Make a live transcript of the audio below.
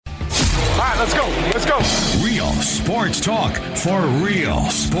Let's go. Let's go. Real sports talk for real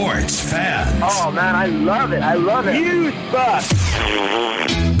sports fans. Oh, man, I love it. I love it. You suck.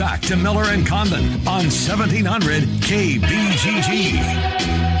 Back to Miller and Condon on 1700 KBGG.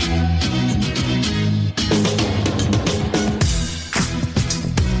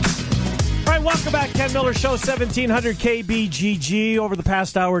 Welcome back, Ken Miller Show, 1700 KBGG. Over the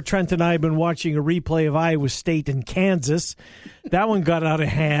past hour, Trent and I have been watching a replay of Iowa State and Kansas. That one got out of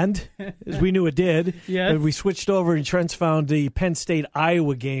hand, as we knew it did. Yes. But we switched over, and Trent's found the Penn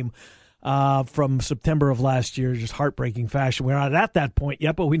State-Iowa game from September of last year, just heartbreaking fashion. We're not at that point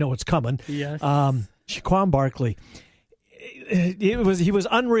yet, but we know it's coming. Yes. Saquon Barkley. He was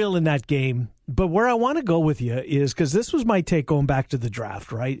unreal in that game. But where I want to go with you is, because this was my take going back to the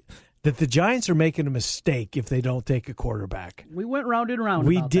draft, right? That the Giants are making a mistake if they don't take a quarterback. We went round and round.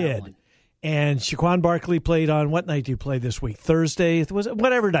 We about did. That one. And Saquon Barkley played on, what night do you play this week? Thursday? Was it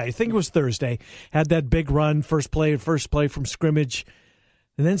whatever night? I think it was Thursday. Had that big run, first play from scrimmage.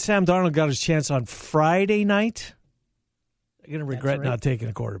 And then Sam Darnold got his chance on Friday night. You're going to regret not taking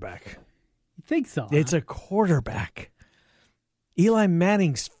a quarterback. You think so? It's a quarterback. Eli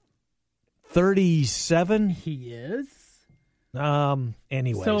Manning's 37. He is.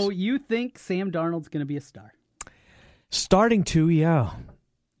 Anyways. So you think Sam Darnold's going to be a star? Starting to, yeah.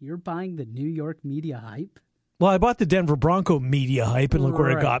 You're buying the New York media hype? Well, I bought the Denver Bronco media hype, and look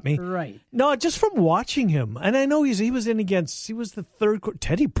where it got me. Right. No, just from watching him. And I know he was the third.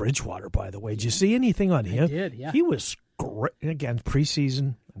 Teddy Bridgewater, by the way. Did you see anything on him? I did, yeah. He was great. Again,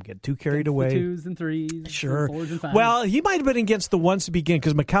 preseason. I'm getting too carried away. The 2s and 3s. Sure. And 4s and 5s. Well, he might have been against the ones to begin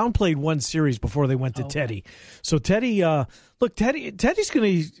because McCown played one series before they went to Teddy. So Teddy's gonna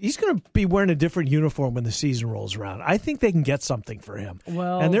be wearing a different uniform when the season rolls around. I think they can get something for him.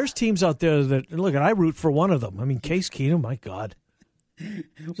 Well, and there's teams out there that look. I root for one of them. I mean, Case Keenum. My God.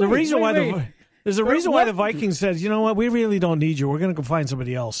 There's a reason why the Vikings said, you know what, we really don't need you. We're going to go find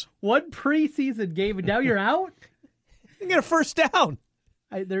somebody else. One preseason game, and now you're out? You get a first down.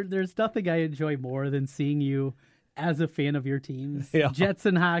 There's nothing I enjoy more than seeing you as a fan of your teams. Yeah. Jets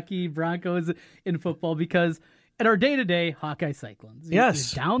in hockey, Broncos in football, because in our day-to-day, Hawkeye Cyclones.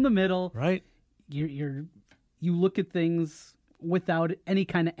 Yes. You're down the middle. Right. You look at things without any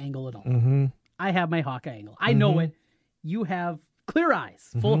kind of angle at all. Mm-hmm. I have my Hawkeye angle. I know it. You have clear eyes.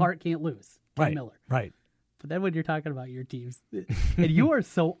 Full heart can't lose. Ken Miller. Right. But then when you're talking about your teams, and you are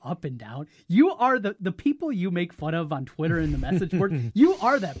so up and down, you are the people you make fun of on Twitter and the message board, you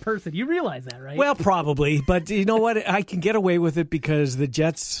are that person. You realize that, right? Well, probably. But you know what? I can get away with it because the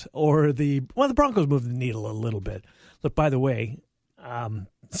Jets or the Broncos moved the needle a little bit. Look, by the way,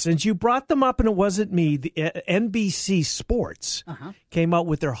 since you brought them up and it wasn't me, the NBC Sports came out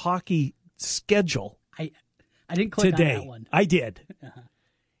with their hockey schedule. I didn't click today. on that one. I did.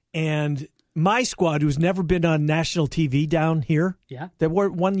 And my squad, who's never been on national TV down here, they were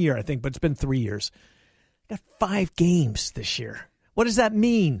 1 year, I think, but it's been 3 years, got 5 games this year. What does that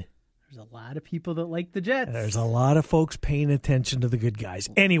mean? There's a lot of people that like the Jets. There's a lot of folks paying attention to the good guys.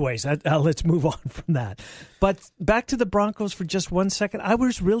 Anyways, let's move on from that. But back to the Broncos for just 1 second. I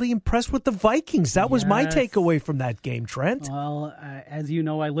was really impressed with the Vikings. That was my takeaway from that game, Trent. Well, as you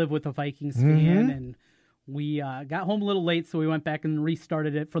know, I live with a Vikings fan, and we got home a little late, so we went back and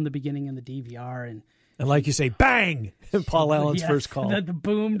restarted it from the beginning in the DVR. And like you say, bang! Paul Allen's first call. The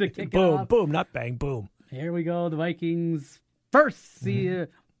boom to kick it boom, off. boom, not bang, boom. Here we go, the Vikings first. See ya.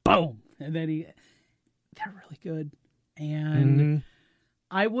 Boom. And then they're really good. And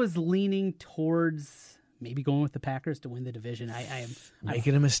I was leaning towards maybe going with the Packers to win the division. I am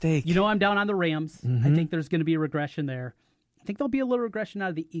making a mistake. You know, I'm down on the Rams. I think there's going to be a regression there. I think there'll be a little regression out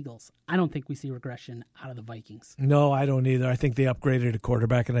of the Eagles. I don't think we see regression out of the Vikings. No, I don't either. I think they upgraded a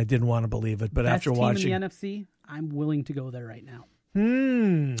quarterback, and I didn't want to believe it. But Best after watching team in the NFC, I'm willing to go there right now.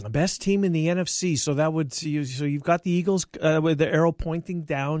 Best team in the NFC. So that would so you've got the Eagles with the arrow pointing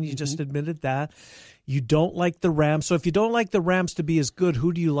down. You just admitted that. You don't like the Rams. So if you don't like the Rams to be as good,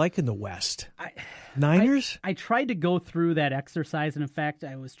 who do you like in the West? Niners? I tried to go through that exercise, and in fact,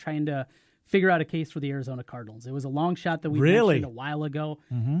 I was trying to figure out a case for the Arizona Cardinals. It was a long shot that we mentioned a while ago.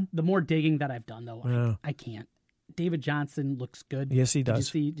 The more digging that I've done, though, I can't. David Johnson looks good. Yes, he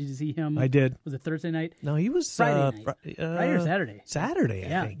does. Did you see him? I did. Was it Thursday night? No, he was Friday night. Friday or Saturday? Saturday,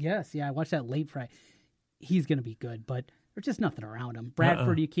 I think. Yes. I watched that late Friday. He's going to be good, but there's just nothing around him.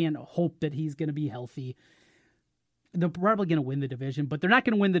 Bradford, you can't hope that he's going to be healthy. They're probably going to win the division, but they're not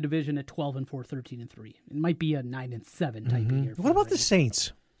going to win the division at 12-4, 13-3. It might be a 9-7 type of year. What about the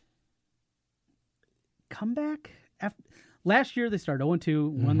Saints? Comeback? Last year they started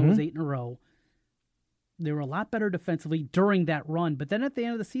 0-2, won those 8 in a row. They were a lot better defensively during that run. But then at the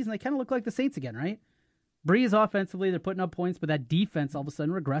end of the season, they kind of look like the Saints again, right? Breeze offensively, they're putting up points, but that defense all of a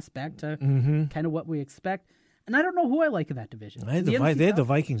sudden regressed back to kind of what we expect. And I don't know who I like in that division. They had the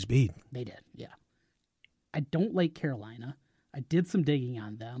Vikings beat. They did, yeah. I don't like Carolina. I did some digging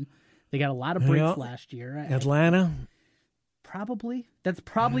on them. They got a lot of breaks last year. Atlanta? Probably. That's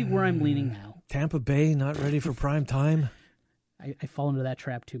probably where I'm leaning now. Tampa Bay, not ready for prime time? I fall into that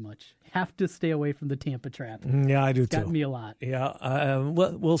trap too much. Have to stay away from the Tampa trap. Yeah, I do It's too. got me a lot. Yeah,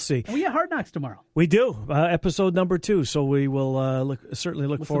 we'll see. And we got Hard Knocks tomorrow. We do. Episode number 2, so we will certainly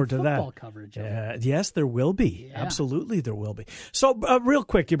look forward to that. Football coverage. Yes, there will be. Yeah. Absolutely, there will be. So, real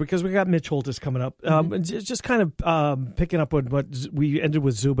quick here, because we got Mitch Holthus coming up, just kind of picking up on what we ended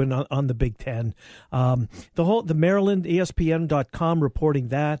with Zubin on the Big Ten. The Maryland, ESPN.com reporting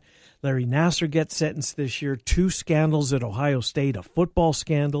that Larry Nassar gets sentenced this year. 2 scandals at Ohio State, a football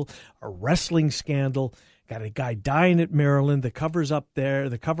scandal, a wrestling scandal. Got a guy dying at Maryland. The cover up there,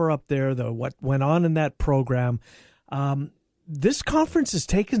 what went on in that program. This conference has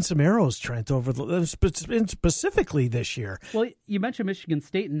taken some arrows, Trent, specifically this year. Well, you mentioned Michigan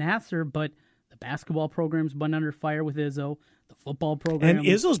State and Nassar, but the basketball program's been under fire with Izzo. The football program. And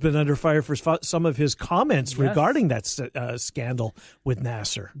Izzo's been under fire for some of his comments regarding that scandal with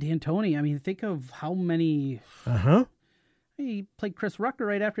Nassar. D'Antoni, I mean, think of how many... He played Chris Rucker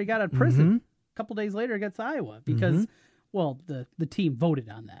right after he got out of prison. A couple days later against Iowa because, well, the team voted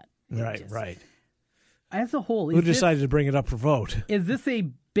on that. Right. As a whole... Who decided to bring it up for vote? Is this a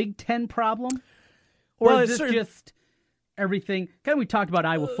Big Ten problem? Or is this just... everything, kind of we talked about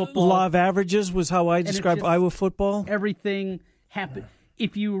Iowa football. Law of averages was how I describe Iowa football. Everything happened.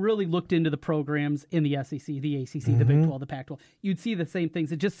 If you really looked into the programs in the SEC, the ACC, the Big 12, the Pac-12, you'd see the same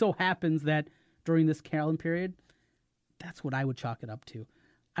things. It just so happens that during this calendar period, that's what I would chalk it up to.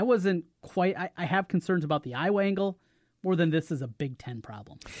 I wasn't quite, I have concerns about the Iowa angle more than this is a Big Ten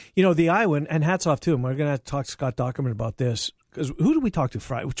problem. You know, the Iowa, and hats off to him. We're going to talk to Scott Dockerman about this. Because who did we talk to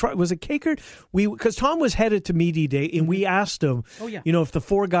Friday? Was it Kakert? Because Tom was headed to Media Day, and we asked him, if the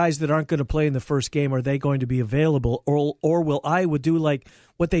 4 guys that aren't going to play in the first game, are they going to be available? Or will Iowa do like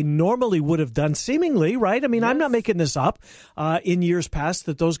what they normally would have done, seemingly, right? I mean, I'm not making this up, in years past,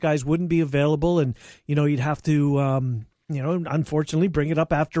 that those guys wouldn't be available, and, you'd have to, unfortunately bring it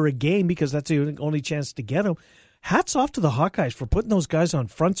up after a game because that's the only chance to get them. Hats off to the Hawkeyes for putting those guys on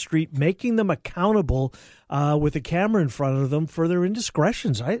Front Street, making them accountable with a camera in front of them for their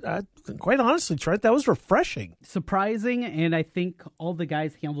indiscretions. I quite honestly, Trent, that was refreshing. Surprising, and I think all the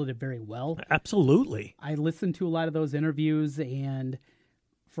guys handled it very well. Absolutely. I listened to a lot of those interviews, and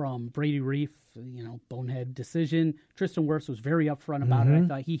from Brady Reef, bonehead decision. Tristan Wirfs was very upfront about it. I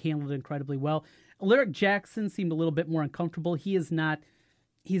thought he handled it incredibly well. Alaric Jackson seemed a little bit more uncomfortable. He's not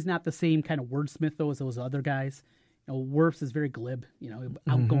the same kind of wordsmith, though, as those other guys. Wirfs is very glib,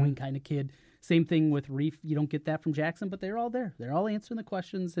 outgoing kind of kid. Same thing with Reef. You don't get that from Jackson, but they're all there. They're all answering the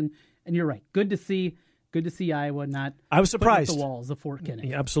questions, and you're right. Good to see Iowa not. I was surprised. The walls of Fort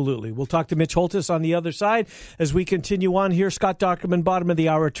Kinnick. Yeah, absolutely. We'll talk to Mitch Holthus on the other side as we continue on here. Scott Dockerman, bottom of the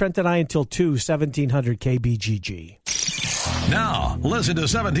hour. Trent and I until 2, 1700 KBGG. Now, listen to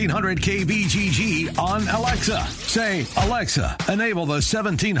 1700 KBGG on Alexa. Say, Alexa, enable the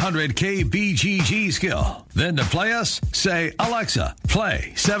 1700 KBGG skill. Then to play us, say, Alexa,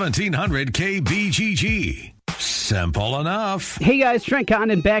 play 1700 KBGG. Simple enough. Hey guys, Trent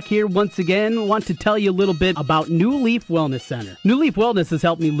Condon back here once again. Want to tell you a little bit about New Leaf Wellness Center. New Leaf Wellness has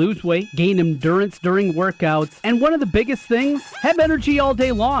helped me lose weight, gain endurance during workouts, and one of the biggest things, have energy all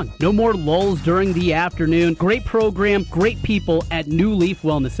day long. No more lulls during the afternoon. Great program, great people at New Leaf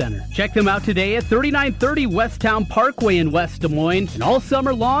Wellness Center. Check them out today at 3930 Westtown Parkway in West Des Moines. And all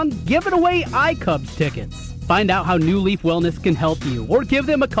summer long, giving away iCubs tickets. Find out how New Leaf Wellness can help you, or give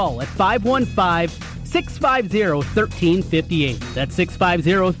them a call at 515-650-1358. That's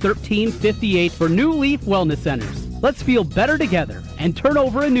 650-1358 for New Leaf Wellness Centers. Let's feel better together and turn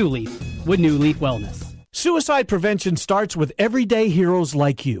over a new leaf with New Leaf Wellness. Suicide prevention starts with everyday heroes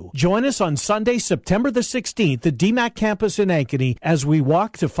like you. Join us on Sunday, September the 16th at DMACC campus in Ankeny as we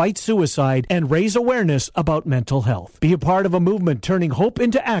walk to fight suicide and raise awareness about mental health. Be a part of a movement turning hope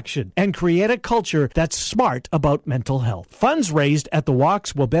into action and create a culture that's smart about mental health. Funds raised at the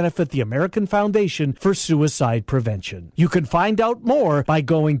walks will benefit the American Foundation for Suicide Prevention. You can find out more by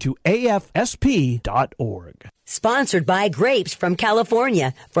going to afsp.org. Sponsored by Grapes from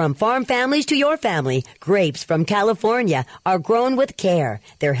California. From farm families to your family, grapes from California are grown with care.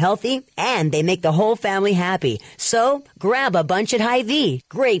 They're healthy and they make the whole family happy. So grab a bunch at Hy-Vee.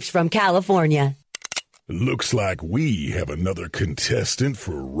 Grapes from California. Looks like we have another contestant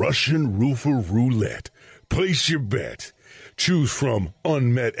for Russian Roofer Roulette. Place your bet. Choose from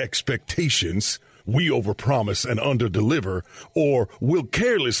unmet expectations, we overpromise and underdeliver, or we'll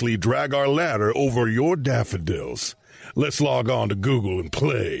carelessly drag our ladder over your daffodils. Let's log on to Google and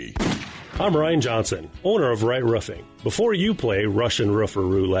play. I'm Ryan Johnson, owner of Wright Roofing. Before you play Russian Roofer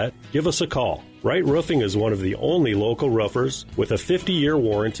Roulette, give us a call. Wright Roofing is one of the only local roofers with a 50-year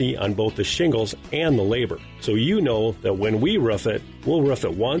warranty on both the shingles and the labor. So you know that when we roof it, we'll roof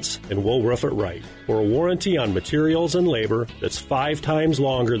it once and we'll roof it right. For a warranty on materials and labor that's 5 times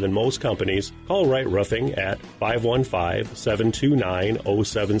longer than most companies, call Wright Roofing at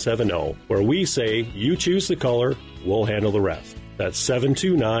 515-729-0770, where we say you choose the color, we'll handle the rest. That's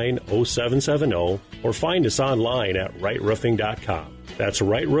 729-0770, or find us online at wrightroofing.com. That's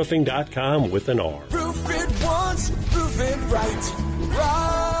wrightroofing.com with an R. Roof it once, roof it right.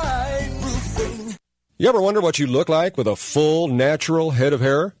 Right Roofing. You ever wonder what you look like with a full, natural head of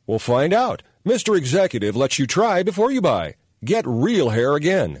hair? Well, find out. Mr. Executive lets you try before you buy. Get real hair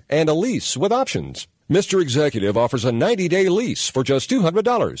again and a lease with options. Mr. Executive offers a 90-day lease for just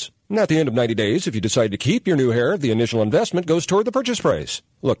 $200. And at the end of 90 days, if you decide to keep your new hair, the initial investment goes toward the purchase price.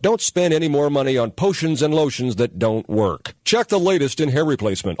 Look, don't spend any more money on potions and lotions that don't work. Check the latest in hair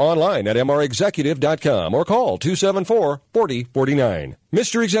replacement online at mrexecutive.com or call 274-4049.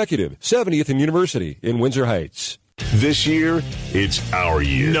 Mr. Executive, 70th and University in Windsor Heights. This year, it's our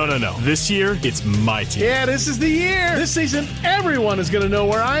year. No. This year, it's my team. Yeah, this is the year. This season, everyone is going to know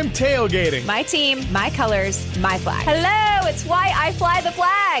where I'm tailgating. My team, my colors, my flag. Hello, it's why I fly the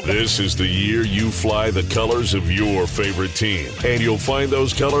flag. This is the year you fly the colors of your favorite team. And you'll find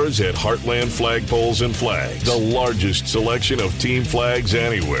those colors at Heartland Flagpoles and Flags, the largest selection of team flags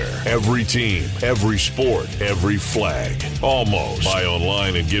anywhere. Every team, every sport, every flag. Almost. Buy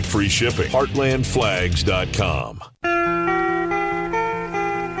online and get free shipping. Heartlandflags.com.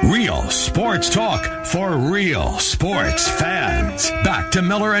 Real sports talk for real sports fans. Back to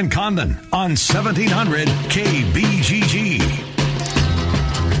Miller and Condon on 1700 KBGG.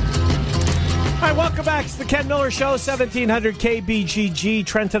 All right, welcome back. It's the Ken Miller Show, 1700 KBGG.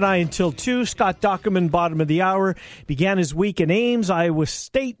 Trent and I until 2. Scott Dockerman, bottom of the hour, began his week in Ames. Iowa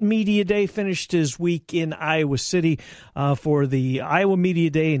State Media Day, finished his week in Iowa City for the Iowa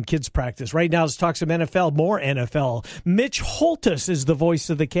Media Day and kids practice. Right now, let's talk some NFL, more NFL. Mitch Holthus is the voice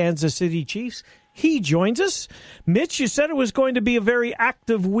of the Kansas City Chiefs. He joins us. Mitch, you said it was going to be a very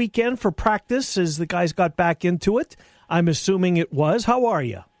active weekend for practice as the guys got back into it. I'm assuming it was. How are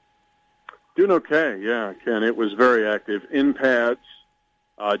you? Doing okay, yeah, Ken. It was very active. In pads,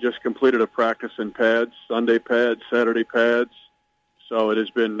 just completed a practice in pads, Sunday pads, Saturday pads, so it has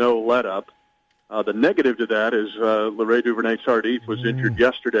been no let-up. The negative to that is LeRae Duvernay-Tardif was injured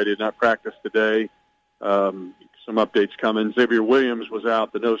yesterday, did not practice today. Some updates coming. Xavier Williams was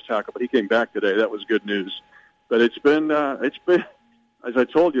out, the nose tackle, but he came back today. That was good news. But it's been, as I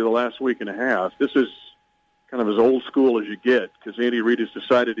told you the last week and a half, this is kind of as old school as you get, because Andy Reid has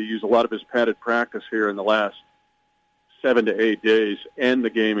decided to use a lot of his padded practice here in the last 7 to 8 days, and the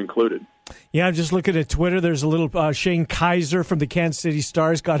game included. Yeah, I'm just looking at Twitter. There's a little Shane Kaiser from the Kansas City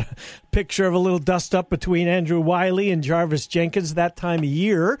Stars got a picture of a little dust-up between Andrew Wiley and Jarvis Jenkins that time of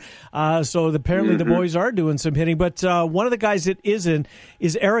year. So apparently the boys are doing some hitting. But one of the guys that isn't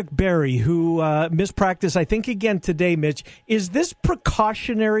is Eric Berry, who missed practice, I think, again today, Mitch. Is this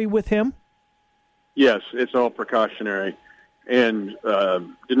precautionary with him? Yes, it's all precautionary, and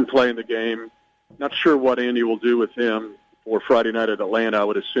didn't play in the game. Not sure what Andy will do with him for Friday night at Atlanta. I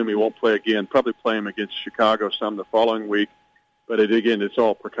would assume he won't play again, probably play him against Chicago some the following week. But again, it's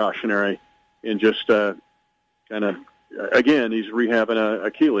all precautionary, and just kind of, again, he's rehabbing an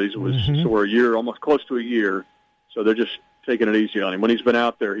Achilles. It was for a year, almost close to a year, so they're just taking it easy on him. When he's been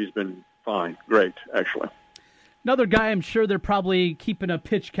out there, he's been fine, great, actually. Another guy I'm sure they're probably keeping a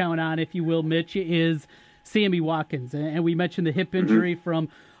pitch count on, if you will, Mitch, is Sammy Watkins. And we mentioned the hip injury from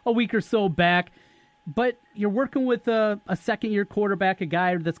a week or so back. But you're working with a second-year quarterback, a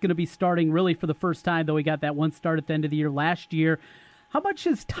guy that's going to be starting really for the first time, though he got that one start at the end of the year last year. How much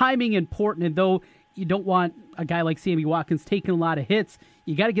is timing important? And though you don't want a guy like Sammy Watkins taking a lot of hits,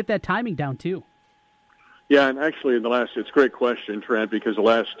 you got to get that timing down, too. Yeah, and actually it's a great question, Trent, because the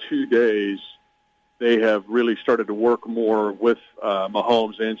last 2 days – they have really started to work more with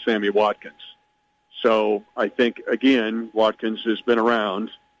Mahomes and Sammy Watkins. So I think, again, Watkins has been around,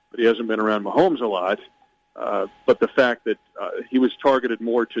 but he hasn't been around Mahomes a lot. But the fact that he was targeted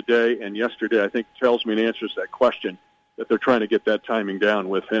more today and yesterday, I think, tells me and answers that question, that they're trying to get that timing down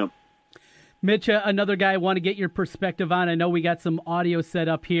with him. Mitch, another guy I want to get your perspective on. I know we got some audio set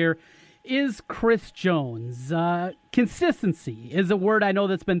up here. Is Chris Jones. Consistency is a word I know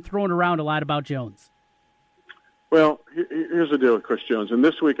that's been thrown around a lot about Jones. Well, here's the deal with Chris Jones. And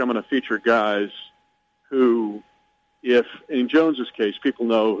this week I'm going to feature guys who, if in Jones's case, people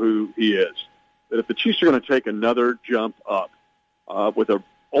know who he is. That if the Chiefs are going to take another jump up with a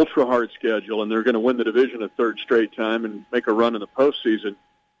ultra-hard schedule and they're going to win the division a third straight time and make a run in the postseason,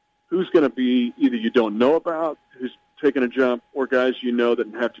 who's going to be either you don't know about, who's taking a jump, or guys you know that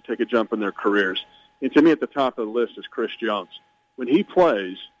have to take a jump in their careers. And to me, at the top of the list is Chris Jones. When he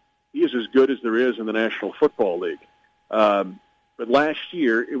plays, he is as good as there is in the National Football League. But last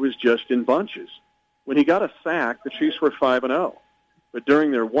year, it was just in bunches. When he got a sack, the Chiefs were 5-0. But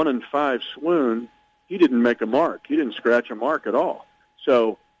during their 1-5 swoon, he didn't make a mark. He didn't scratch a mark at all.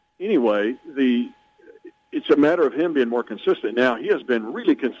 So anyway, it's a matter of him being more consistent. Now, he has been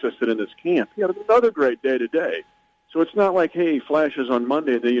really consistent in this camp. He had another great day today. So it's not like, hey, he flashes on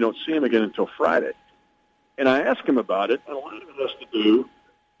Monday and then you don't see him again until Friday. And I asked him about it, and a lot of it has to do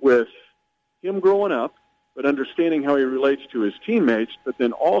with him growing up, but understanding how he relates to his teammates, but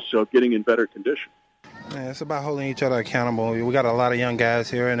then also getting in better condition. Yeah, it's about holding each other accountable. We got a lot of young guys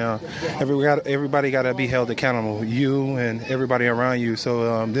here, and everybody got to be held accountable, you and everybody around you.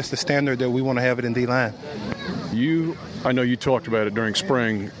 So this is the standard that we want to have it in D-line. I know you talked about it during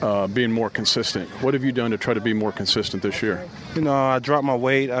spring, being more consistent. What have you done to try to be more consistent this year? I dropped my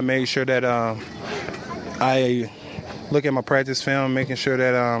weight. I made sure that I look at my practice film, making sure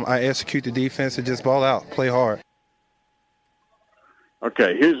that I execute the defense and just ball out, play hard.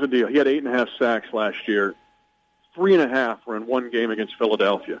 Okay, here's the deal. He had 8.5 sacks last year. 3.5 were in one game against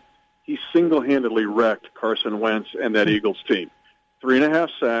Philadelphia. He single-handedly wrecked Carson Wentz and that Eagles team. 3.5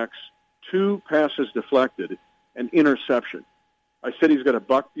 sacks, 2 passes deflected, an interception. I said he's got a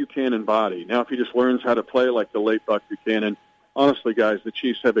Buck Buchanan body. Now, if he just learns how to play like the late Buck Buchanan, honestly, guys, the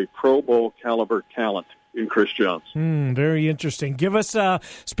Chiefs have a Pro Bowl caliber talent in Chris Jones. Very interesting. Give us,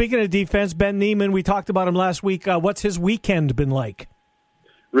 speaking of defense, Ben Niemann, we talked about him last week. What's his weekend been like?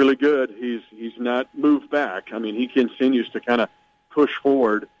 Really good. He's not moved back. I mean, he continues to kind of push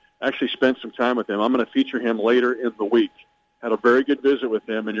forward. Actually spent some time with him. I'm going to feature him later in the week. Had a very good visit with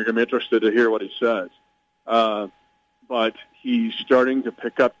him, and you're going to be interested to hear what he says. But he's starting to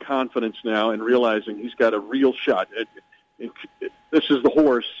pick up confidence now and realizing he's got a real shot. This is the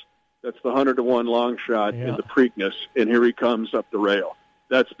horse that's the 100-to-1 long shot in the Preakness, and here he comes up the rail.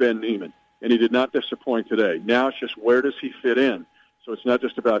 That's Ben Niemann, and he did not disappoint today. Now it's just where does he fit in? So it's not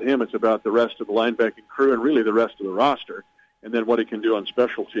just about him, it's about the rest of the linebacking crew and really the rest of the roster, and then what he can do on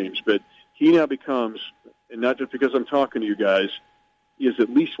special teams. But he now becomes, and not just because I'm talking to you guys, he is at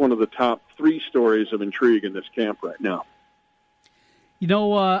least one of the top 3 stories of intrigue in this camp right now.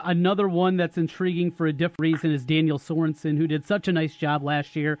 Another one that's intriguing for a different reason is Daniel Sorensen, who did such a nice job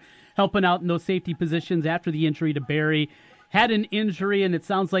last year helping out in those safety positions after the injury to Barry. Had an injury, and it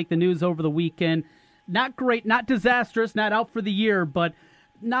sounds like the news over the weekend. Not great, not disastrous, not out for the year, but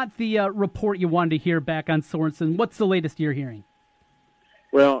not the report you wanted to hear back on Sorensen. What's the latest you're hearing?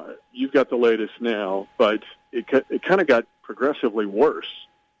 Well, you've got the latest now, but it kind of got progressively worse.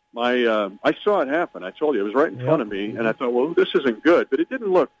 I saw it happen. I told you it was right in front of me, and I thought, well, this isn't good, but it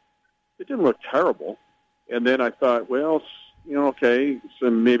didn't look terrible. And then I thought, well, okay,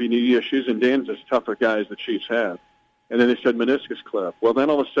 some maybe knee issues, and Dan's as tough a guy as the Chiefs have. And then they said meniscus cleft. Well, then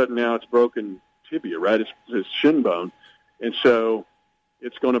all of a sudden now it's broken tibia, right? It's his shin bone, and so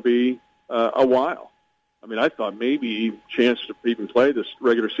it's going to be a while. I mean, I thought maybe chance to even play this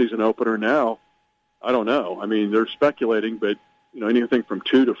regular season opener now. I don't know. I mean, they're speculating, but anything from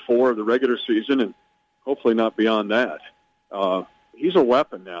 2 to 4 of the regular season, and hopefully not beyond that. He's a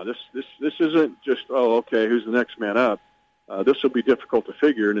weapon now. This isn't just okay, who's the next man up? This will be difficult to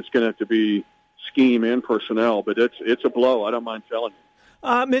figure, and it's going to have to be scheme and personnel. But it's a blow. I don't mind telling you.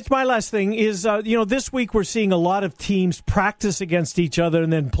 Mitch, my last thing is, this week we're seeing a lot of teams practice against each other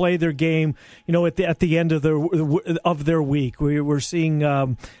and then play their game, at the end of their week. We're seeing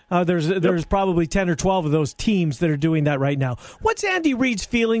there's probably 10 or 12 of those teams that are doing that right now. What's Andy Reid's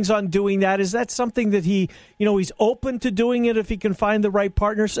feelings on doing that? Is that something that he's open to doing it if he can find the right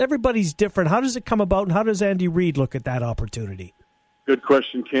partners? Everybody's different. How does it come about, and how does Andy Reid look at that opportunity? Good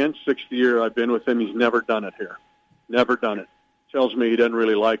question, Ken. 6th year I've been with him. He's never done it here. Never done it. Tells me he doesn't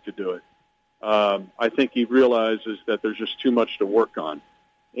really like to do it. I think he realizes that there's just too much to work on.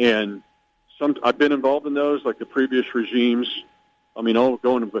 And I've been involved in those, like the previous regimes. I mean,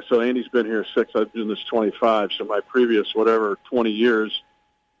 so Andy's been here 6, I've been this 25, so my previous, 20 years,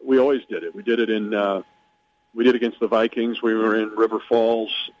 we always did it. We did it we did against the Vikings. We were in River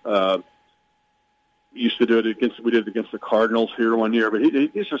Falls. We did it against the Cardinals here one year, but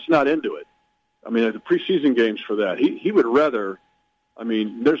he's just not into it. I mean, the preseason games for that, he would rather I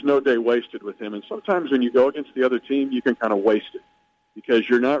mean, there's no day wasted with him. And sometimes when you go against the other team, you can kind of waste it because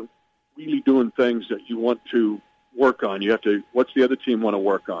you're not really doing things that you want to work on. You have to, what's the other team want to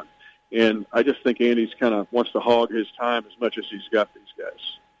work on? And I just think Andy's kind of wants to hog his time as much as he's got these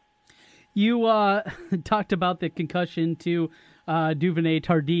guys. You talked about the concussion to Duvernay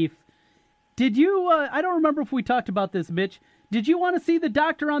Tardif. Did you, I don't remember if we talked about this, Mitch. Did you want to see the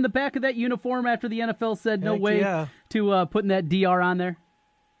doctor on the back of that uniform after the NFL said no way to putting that DR on there?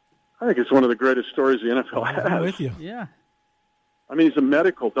 I think it's one of the greatest stories the NFL has. I'm with you. Yeah. I mean, he's a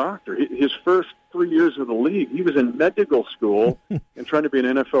medical doctor. His first 3 years of the league, he was in medical school and trying to be an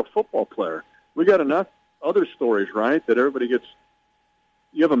NFL football player. We got enough other stories, right, that everybody gets.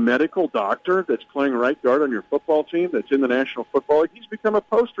 You have a medical doctor that's playing right guard on your football team that's in the National Football League. He's become a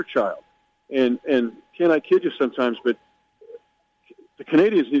poster child. And Ken, I kid you sometimes, but the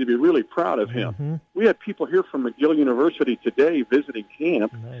Canadians need to be really proud of him. Mm-hmm. We had people here from McGill University today visiting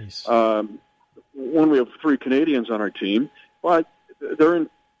camp. Nice. When we have 3 Canadians on our team, but they're in,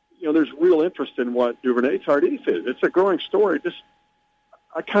 there's real interest in what Duvernay Tardif is. It's a growing story.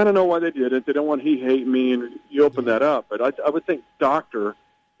 I kind of know why they did it. They don't want he hate me, and you open that up. But I would think doctor,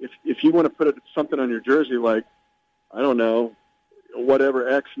 if you want to put something on your jersey like, I don't know,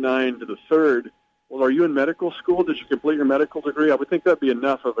 whatever X9 to the third. Well, are you in medical school? Did you complete your medical degree? I would think that'd be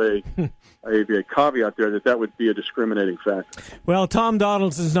enough of a caveat there that would be a discriminating factor. Well, Tom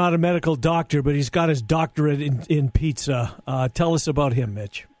Donaldson's not a medical doctor, but he's got his doctorate in pizza. Tell us about him,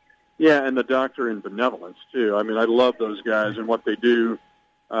 Mitch. Yeah, and the doctor in benevolence, too. I mean, I love those guys and what they do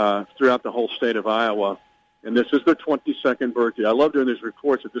throughout the whole state of Iowa. And this is their 22nd birthday. I love doing these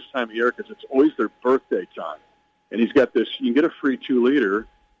reports at this time of year because it's always their birthday time. And he's got this, you can get a free 2-liter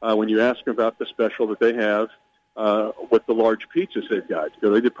when you ask him about the special that they have with the large pizzas they've got.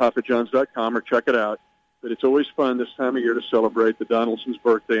 Go to papajohns.com or check it out. But it's always fun this time of year to celebrate the Donaldson's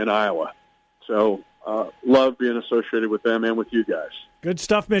birthday in Iowa. So love being associated with them and with you guys. Good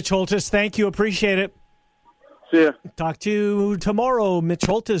stuff, Mitch Holtis. Thank you. Appreciate it. See ya. Talk to you tomorrow. Mitch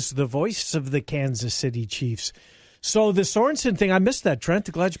Holtis, the voice of the Kansas City Chiefs. So the Sorensen thing, I missed that,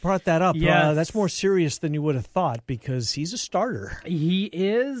 Trent. Glad you brought that up. Yes. That's more serious than you would have thought because he's a starter. He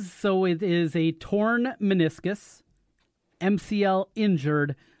is. So it is a torn meniscus, MCL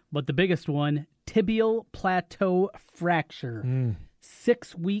injured, but the biggest one, tibial plateau fracture.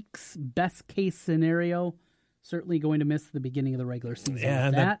 6 weeks, best case scenario. Certainly going to miss the beginning of the regular season.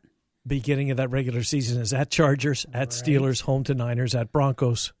 Yeah, that beginning of that regular season is at Chargers, at Steelers, home to Niners, at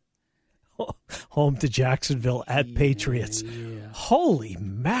Broncos. Home to Jacksonville, at Patriots. Yeah. Holy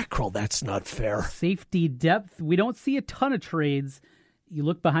mackerel, that's not fair. Safety depth. We don't see a ton of trades. You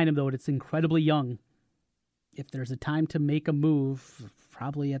look behind him, though, and it's incredibly young. If there's a time to make a move,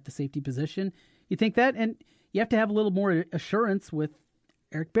 probably at the safety position, you think that? And you have to have a little more assurance with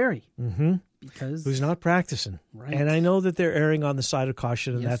Eric Berry. Mm-hmm. Because who's not practicing. Right. And I know that they're erring on the side of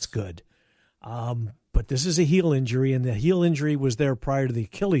caution, and that's good. But this is a heel injury, and the heel injury was there prior to the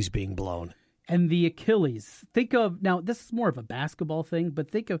Achilles being blown. And the Achilles, think of, now this is more of a basketball thing,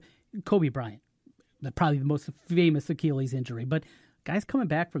 but think of Kobe Bryant, probably the most famous Achilles injury. But guys coming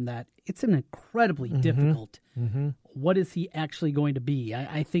back from that, it's an incredibly difficult. Mm-hmm. What is he actually going to be?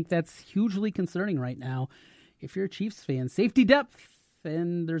 I think that's hugely concerning right now. If you're a Chiefs fan, safety depth,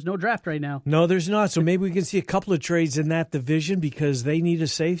 and there's no draft right now. No, there's not. So maybe we can see a couple of trades in that division because they need a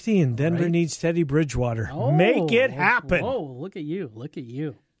safety, and Denver needs Teddy Bridgewater. Make it happen. Oh, look at you. Look at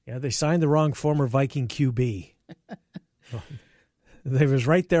you. Yeah, they signed the wrong former Viking QB. They was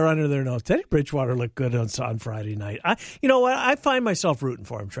right there under their nose. Teddy Bridgewater looked good on Friday night. You know what? I find myself rooting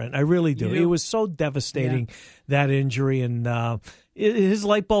for him, Trent. I really do. It was so devastating, that injury, and his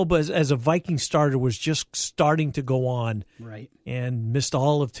light bulb as a Viking starter was just starting to go on. Right. And missed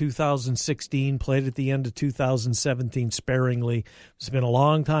all of 2016, played at the end of 2017 sparingly. It's been a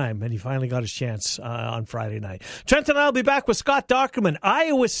long time, and he finally got his chance on Friday night. Trent and I will be back with Scott Dockerman,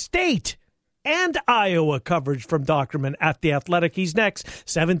 Iowa State and Iowa coverage from Dockerman at The Athletic. He's next,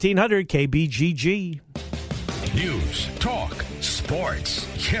 1700 KBGG. News, talk, sports.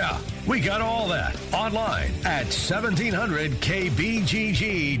 Yeah, we got all that online at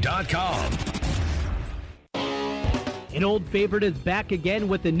 1700KBGG.com. An old favorite is back again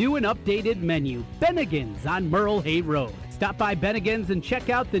with a new and updated menu, Bennigan's on Merle Hay Road. Stop by Bennigan's and check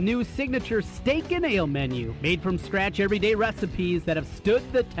out the new signature steak and ale menu, made from scratch everyday recipes that have stood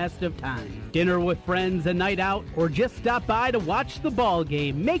the test of time. Dinner with friends, a night out, or just stop by to watch the ball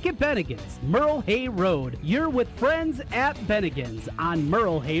game. Make it Bennigan's, Merle Hay Road. You're with friends at Bennigan's on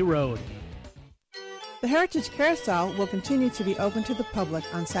Merle Hay Road. The Heritage Carousel will continue to be open to the public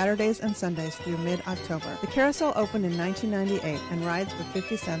on Saturdays and Sundays through mid-October. The carousel opened in 1998 and rides were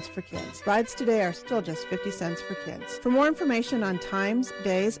 50 cents for kids. Rides today are still just 50 cents for kids. For more information on times,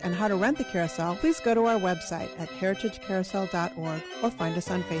 days, and how to rent the carousel, please go to our website at heritagecarousel.org or find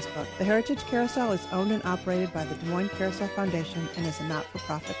us on Facebook. The Heritage Carousel is owned and operated by the Des Moines Carousel Foundation and is a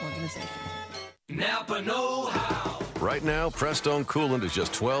not-for-profit organization. Napa know-how. Right now, Prestone Coolant is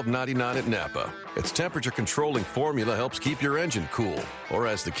just $12.99 at Napa. Its temperature-controlling formula helps keep your engine cool, or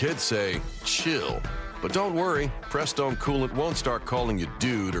as the kids say, chill. But don't worry, Prestone Coolant won't start calling you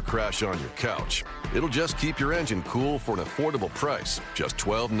dude or crash on your couch. It'll just keep your engine cool for an affordable price, just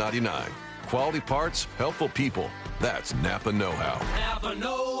 $12.99. Quality parts, helpful people. That's Napa know-how. Napa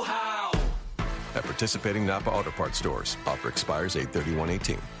know-how. At participating Napa Auto Parts stores. Offer expires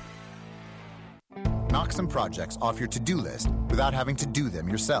 8/31/18. Knock some projects off your to-do list without having to do them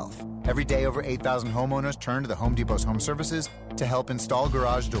yourself. Every day, over 8,000 homeowners turn to the Home Depot's home services to help install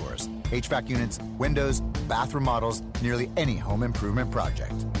garage doors, HVAC units, windows, bathroom models, nearly any home improvement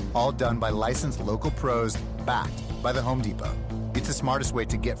project. All done by licensed local pros, backed by the Home Depot. It's the smartest way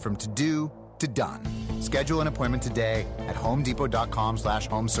to get from to-do to done. Schedule an appointment today at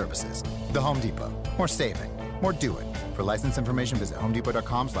homedepot.com/home services. The Home Depot. More saving. More do it. For license information, visit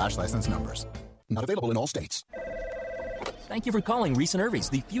homedepot.com/license numbers. Not available in all states. Thank you for calling Reese and Irvy's,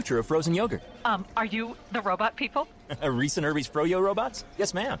 the future of frozen yogurt. Are you the robot people? Reese and Irvy's Froyo robots?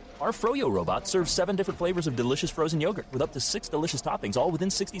 Yes, ma'am. Our Froyo robot serves 7 different flavors of delicious frozen yogurt with up to 6 delicious toppings, all within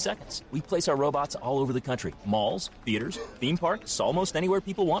 60 seconds. We place our robots all over the country. Malls, theaters, theme parks, almost anywhere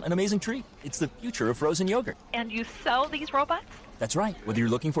people want an amazing treat. It's the future of frozen yogurt. And you sell these robots? That's right. Whether you're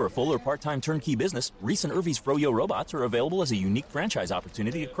looking for a full or part-time turnkey business, Reese and Irvy's Froyo robots are available as a unique franchise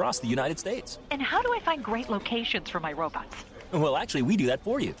opportunity across the United States. And how do I find great locations for my robots? Well, actually, we do that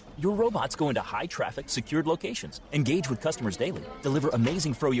for you. Your robots go into high-traffic, secured locations, engage with customers daily, deliver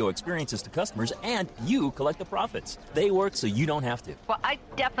amazing Froyo experiences to customers, and you collect the profits. They work so you don't have to. Well, I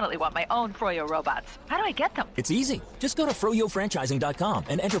definitely want my own Froyo robots. How do I get them? It's easy. Just go to FroyoFranchising.com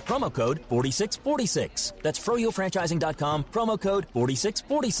and enter promo code 4646. That's FroyoFranchising.com, promo code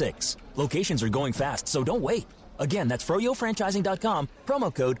 4646. Locations are going fast, so don't wait. Again, that's FroyoFranchising.com,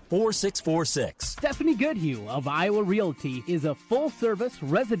 promo code 4646. Stephanie Goodhue of Iowa Realty is a full-service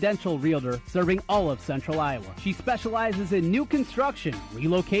residential realtor serving all of Central Iowa. She specializes in new construction,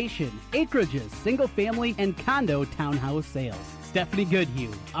 relocation, acreages, single-family, and condo townhouse sales. Stephanie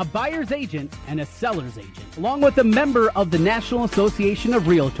Goodhue, a buyer's agent and a seller's agent, along with a member of the National Association of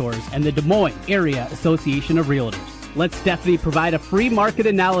Realtors and the Des Moines Area Association of Realtors. Let Stephanie provide a free market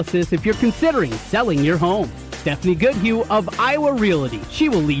analysis if you're considering selling your home. Stephanie Goodhue of Iowa Realty. She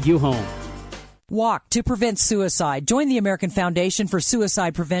will lead you home. Walk to prevent suicide. Join the American Foundation for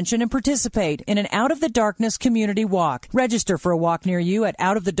Suicide Prevention and participate in an Out of the Darkness community walk. Register for a walk near you at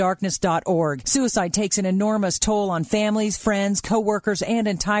outofthedarkness.org. Suicide takes an enormous toll on families, friends, co-workers, and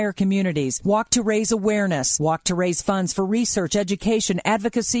entire communities. Walk to raise awareness. Walk to raise funds for research, education,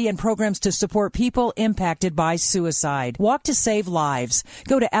 advocacy, and programs to support people impacted by suicide. Walk to save lives.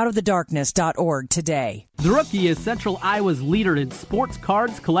 Go to outofthedarkness.org today. The Rookie is Central Iowa's leader in sports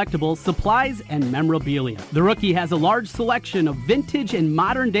cards, collectibles, supplies, and memorabilia. The Rookie has a large selection of vintage and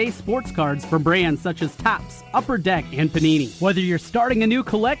modern-day sports cards from brands such as Topps, Upper Deck, and Panini. Whether you're starting a new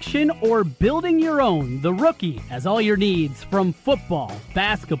collection or building your own, The Rookie has all your needs from football,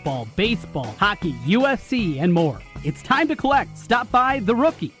 basketball, baseball, hockey, UFC, and more. It's time to collect. Stop by The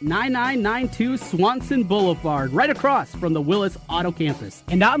Rookie, 9992 Swanson Boulevard, right across from the Willis Auto Campus,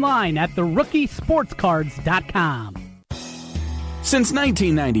 and online at therookie-sportscards.com. Since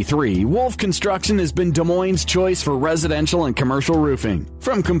 1993, Wolf Construction has been Des Moines' choice for residential and commercial roofing.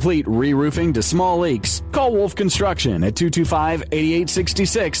 From complete re-roofing to small leaks, call Wolf Construction at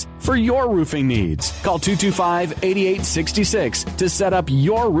 225-8866 for your roofing needs. Call 225-8866 to set up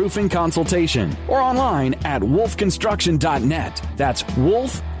your roofing consultation or online at wolfconstruction.net. That's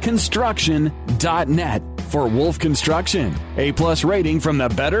wolfconstruction.net for Wolf Construction. A+ rating from the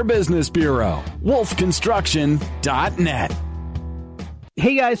Better Business Bureau. wolfconstruction.net.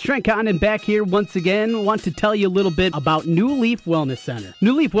 Hey guys, Trent Condon back here once again. Want to tell you a little bit about New Leaf Wellness Center.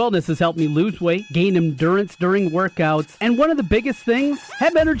 New Leaf Wellness has helped me lose weight, gain endurance during workouts, and one of the biggest things,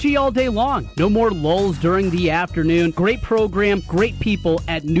 have energy all day long. No more lulls during the afternoon. Great program, great people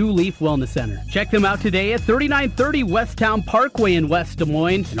at New Leaf Wellness Center. Check them out today at 3930 Westtown Parkway in West Des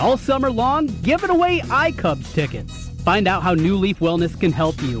Moines. And all summer long, giving away iCubs tickets. Find out how New Leaf Wellness can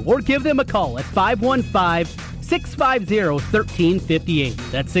help you, or give them a call at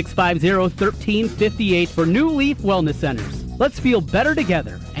 515-650-1358. That's 650-1358 for New Leaf Wellness Centers. Let's feel better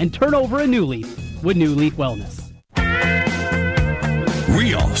together and turn over a new leaf. with New Leaf Wellness.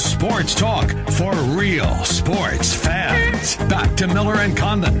 Real sports talk for real sports fans. Back to Miller and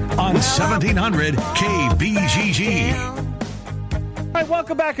Condon on 1700 KBGG. All right,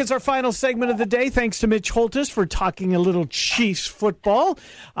 welcome back. It's our final segment of the day. Thanks to Mitch Holtis for talking a little Chiefs football.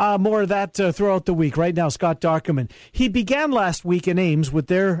 More of that throughout the week. Right now, Scott Dochterman. He began last week in Ames with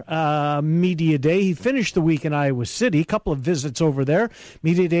their media day. He finished the week in Iowa City. A couple of visits over there.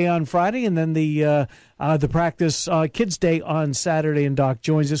 Media day on Friday, and then the practice Kids Day on Saturday. And Doc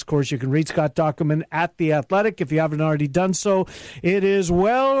joins us. Of course, you can read Scott Dochterman at The Athletic if you haven't already done so. It is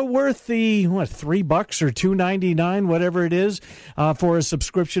well worth the, $3 or $2.99, whatever it is, for a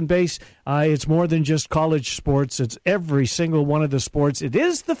subscription base. It's more than just college sports. It's every single one of the sports. It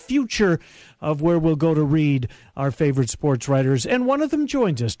is the future of where we'll go to read our favorite sports writers. And one of them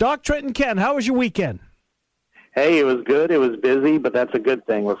joins us. Doc, Trenton, Ken, how was your weekend? Hey, it was good. It was busy, but that's a good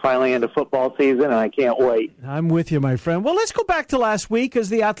thing. We're finally into football season, and I can't wait. I'm with you, my friend. Well, let's go back to last week as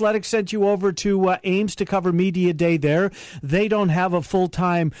the Athletic sent you over to Ames to cover Media Day there. They don't have a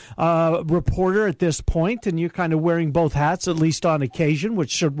full-time reporter at this point, and you're kind of wearing both hats, at least on occasion,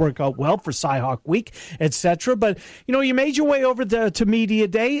 which should work out well for Cyhawk Week, etc. But, you made your way over to Media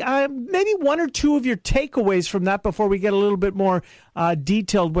Day. Maybe one or two of your takeaways from that before we get a little bit more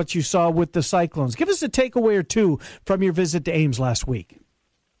detailed what you saw with the Cyclones. Give us a takeaway or two from your visit to Ames last week.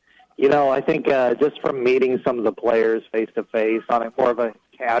 I think just from meeting some of the players face-to-face on a more of a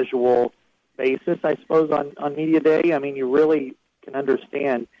casual basis, I suppose, on Media Day, I mean, you really can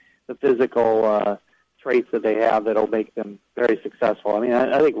understand the physical traits that they have that will make them very successful. I mean,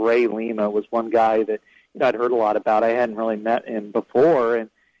 I think Ray Lima was one guy that I'd heard a lot about. I hadn't really met him before,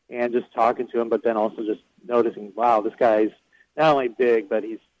 and just talking to him, but then also just noticing, wow, this guy's not only big, but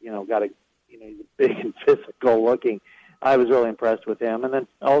he's got he's big and physical looking. I was really impressed with him, and then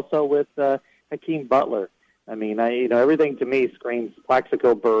also with Hakeem Butler. I mean, everything to me screams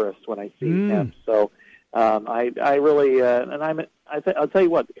Plaxico Burress when I see him. So I really I'll tell you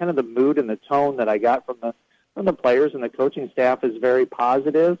what, kind of the mood and the tone that I got from the players and the coaching staff is very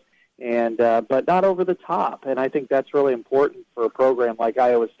positive, and but not over the top. And I think that's really important for a program like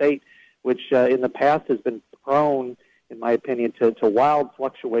Iowa State, which in the past has been prone, in my opinion, to wild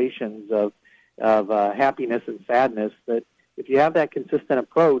fluctuations of happiness and sadness. That if you have that consistent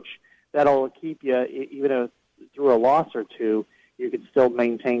approach, that'll keep you, even through a loss or two, you can still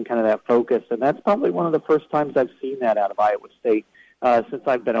maintain kind of that focus. And that's probably one of the first times I've seen that out of Iowa State since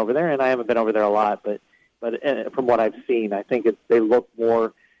I've been over there. And I haven't been over there a lot, but from what I've seen, I think they look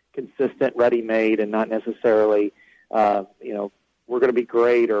more consistent, ready-made, and not necessarily, we're going to be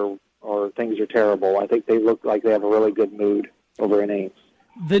great or things are terrible. I think they look like they have a really good mood over in Ames.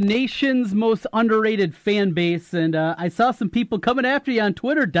 The nation's most underrated fan base, and I saw some people coming after you on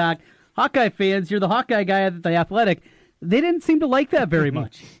Twitter, Doc. Hawkeye fans, you're the Hawkeye guy at The Athletic. They didn't seem to like that very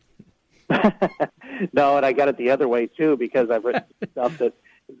much. No, and I got it the other way, too, because I've written stuff that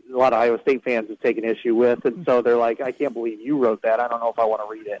a lot of Iowa State fans have taken issue with, and so they're like, I can't believe you wrote that. I don't know if I want to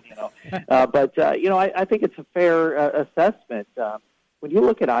read it, But, I think it's a fair assessment. When you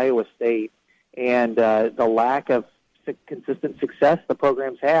look at Iowa State and the lack of consistent success the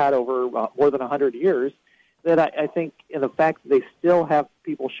program's had over more than 100 years, that I think in the fact that they still have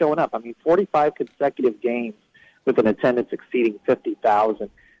people showing up. I mean, 45 consecutive games with an attendance exceeding 50,000.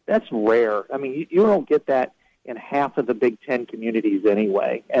 That's rare. I mean, you don't get that in half of the Big Ten communities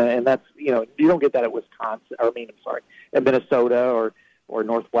anyway. And that's, you don't get that at at Minnesota or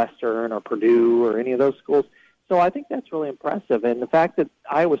Northwestern or Purdue or any of those schools. So I think that's really impressive. And the fact that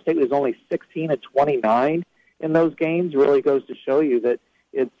Iowa State was only 16 of 29 in those games really goes to show you that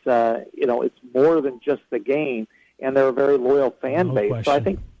it's it's more than just the game, and they're a very loyal fan base. Question. So I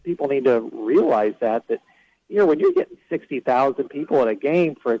think people need to realize that when you're getting 60,000 people at a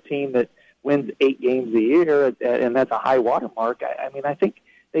game for a team that wins 8 games a year, and that's a high watermark, I think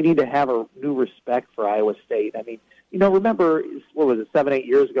they need to have a new respect for Iowa State. I mean, remember, 7-8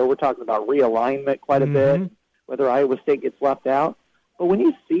 years ago, we're talking about realignment quite a bit, whether Iowa State gets left out. But when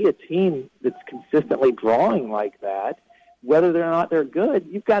you see a team that's consistently drawing like that, whether or not they're good,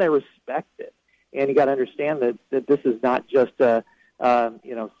 you've got to respect it. And you got to understand that this is not just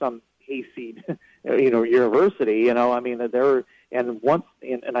some hayseed, university, that they're,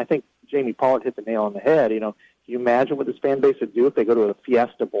 and I think Jamie Pollard hit the nail on the head. Can you imagine what this fan base would do if they go to the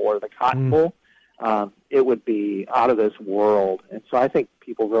Fiesta Bowl or the Cotton Bowl? It would be out of this world. And so I think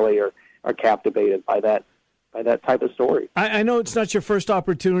people really are captivated by that type of story. I know it's not your first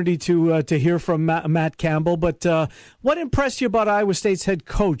opportunity to hear from Matt Campbell, but what impressed you about Iowa State's head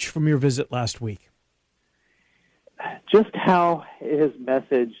coach from your visit last week? Just how his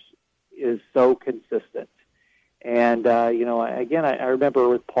message is so consistent. And, again, I remember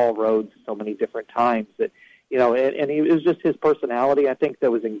with Paul Rhodes so many different times that, and it was just his personality, I think,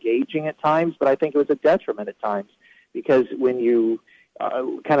 that was engaging at times, but I think it was a detriment at times because when you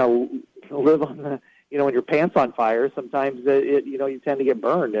kind of live on the, when your pants on fire, sometimes, you tend to get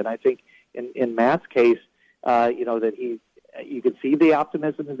burned. And I think in Matt's case, that you could see the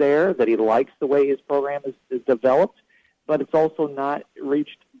optimism there, that he likes the way his program is developed, but it's also not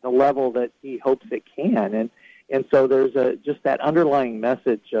reached the level that he hopes it can. And so there's just that underlying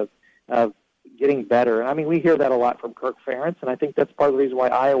message of getting better. And I mean, we hear that a lot from Kirk Ferentz, and I think that's part of the reason why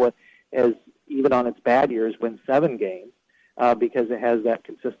Iowa has, even on its bad years, win 7 games, because it has that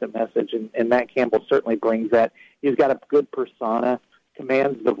consistent message. And Matt Campbell certainly brings that. He's got a good persona,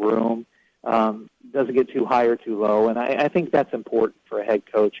 commands the room, doesn't get too high or too low. And I think that's important for a head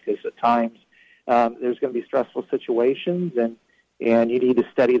coach because at times there's going to be stressful situations, and you need to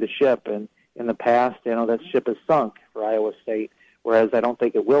steady the ship. And in the past, that ship has sunk for Iowa State, whereas I don't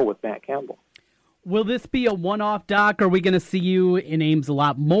think it will with Matt Campbell. Will this be a one-off, Doc? Are we going to see you in Ames a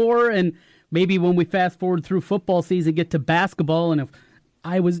lot more? And maybe when we fast forward through football season, get to basketball, and if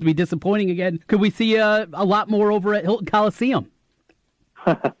Iowa's to be disappointing again, could we see a lot more over at Hilton Coliseum?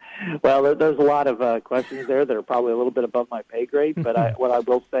 Well, there's a lot of questions there that are probably a little bit above my pay grade, but what I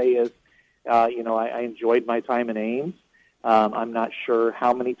will say is, I enjoyed my time in Ames. I'm not sure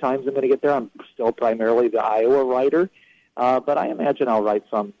how many times I'm going to get there. I'm still primarily the Iowa writer, but I imagine I'll write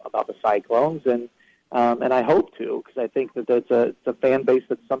some about the Cyclones, and I hope to, because I think that it's a fan base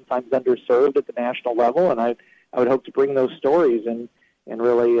that's sometimes underserved at the national level, and I would hope to bring those stories and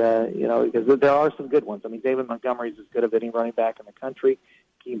really, because there are some good ones. I mean, David Montgomery's as good of any running back in the country.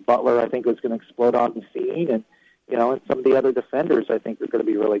 Keith Butler, I think, was going to explode on the scene, and some of the other defenders, I think, are going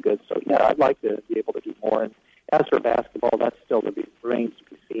to be really good. So, yeah, I'd like to be able to do more. And as for basketball, that's still remains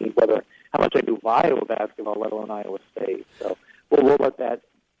to be seen, how much I do Iowa basketball, let alone Iowa State. So we'll let that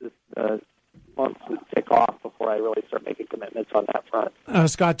month tick off before I really start making commitments on that front.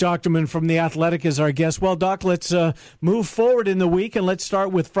 Scott Dochterman from The Athletic is our guest. Well, Doc, let's move forward in the week, and let's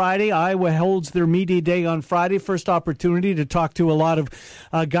start with Friday. Iowa holds their media day on Friday. First opportunity to talk to a lot of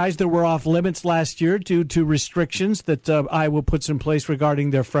guys that were off limits last year due to restrictions that Iowa puts in place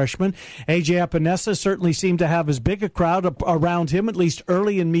regarding their freshmen. A.J. Epinesa certainly seemed to have as big a crowd around him, at least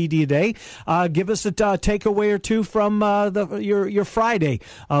early in media day. Give us a takeaway or two from your Friday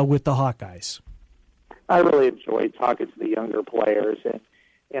with the Hawkeyes. I really enjoyed talking to the younger players,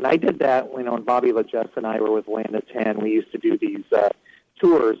 and I did that when Bobby Legesse and I were with Land of 10. We used to do these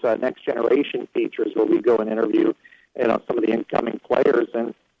tours, Next Generation features, where we go and interview some of the incoming players,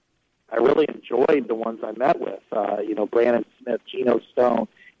 and I really enjoyed the ones I met with. Brandon Smith, Geno Stone,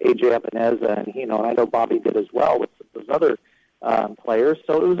 A.J. Epinesa, and I know Bobby did as well with those other players.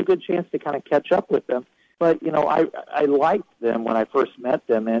 So it was a good chance to kind of catch up with them. But I liked them when I first met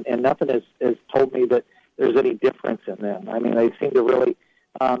them, and nothing has told me that there's any difference in them. I mean, they seem to really,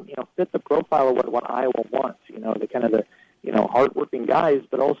 fit the profile of what Iowa wants. The kind of the hardworking guys,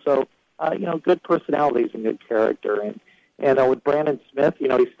 but also good personalities and good character. And with Brandon Smith, he's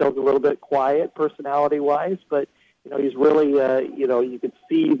still a little bit quiet personality-wise, but he's really, you could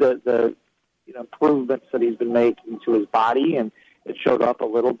see the improvements that he's been making to his body, and it showed up a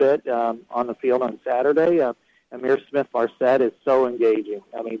little bit on the field on Saturday. Amir Smith-Marset is so engaging.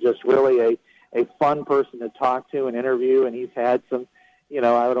 I mean, just really a fun person to talk to and interview, and he's had some, I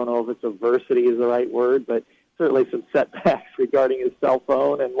don't know if it's adversity is the right word, but certainly some setbacks regarding his cell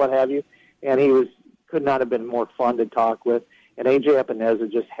phone and what have you. And he could not have been more fun to talk with. And A.J.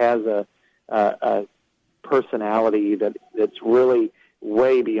 Epinesa just has a personality that's really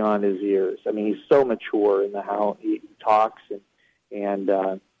way beyond his years. I mean, he's so mature in how he talks, and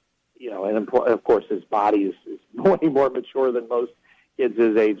of course his body is way more mature than most kids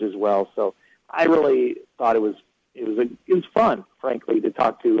his age as well. So I really thought it was fun, frankly, to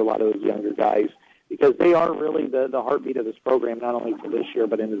talk to a lot of those younger guys, because they are really the heartbeat of this program, not only for this year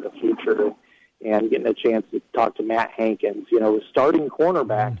but into the future. And getting a chance to talk to Matt Hankins, starting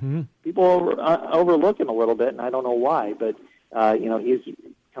cornerback, people overlook him a little bit, and I don't know why, but he's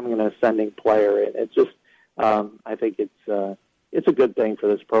becoming an ascending player, and it's just I think it's a good thing for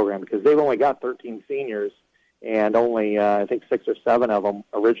this program, because they've only got 13 seniors, and only I think 6 or 7 of them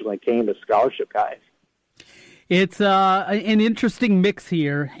originally came as scholarship guys. It's an interesting mix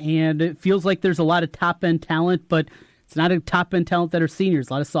here, and it feels like there's a lot of top-end talent, but it's not a top-end talent that are seniors.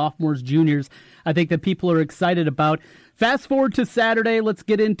 A lot of sophomores, juniors, I think that people are excited about. Fast forward to Saturday. Let's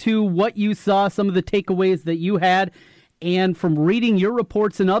get into what you saw, some of the takeaways that you had. And from reading your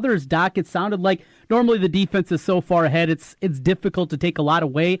reports and others, Doc, it sounded like normally the defense is so far ahead, it's difficult to take a lot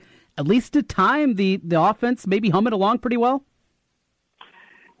away. at least at time, the offense maybe humming along pretty well?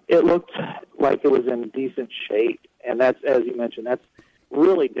 It looked like it was in decent shape, and that's, as you mentioned, that's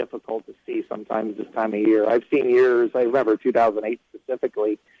really difficult to see sometimes this time of year. I've seen years, I remember 2008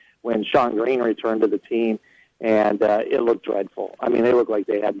 specifically, when Sean Green returned to the team, and it looked dreadful. I mean, they looked like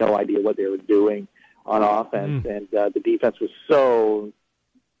they had no idea what they were doing on offense, and the defense was so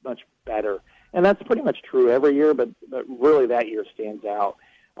much better. And that's pretty much true every year, but really that year stands out.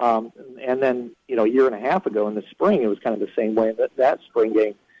 And then, a year and a half ago in the spring, it was kind of the same way that spring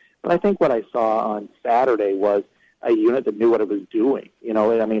game. But I think what I saw on Saturday was a unit that knew what it was doing.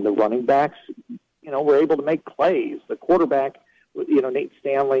 The running backs, were able to make plays. The quarterback, Nate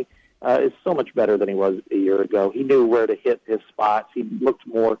Stanley, is so much better than he was a year ago. He knew where to hit his spots. He looked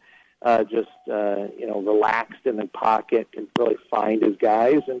more relaxed in the pocket, and really find his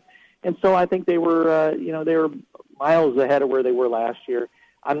guys. And so I think they were miles ahead of where they were last year.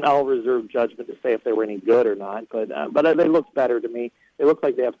 I'll reserve judgment to say if they were any good or not, but they looked better to me. They look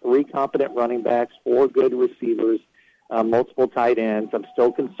like they have 3 competent running backs, 4 good receivers, multiple tight ends. I'm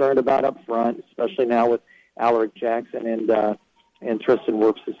still concerned about up front, especially now with Alaric Jackson and Tristan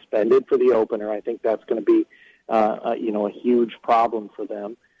Wirfs suspended for the opener. I think that's going to be a huge problem for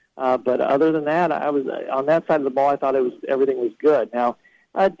them. But other than that, I was on that side of the ball. I thought everything was good. Now,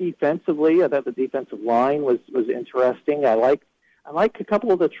 defensively, I thought the defensive line was interesting. I like a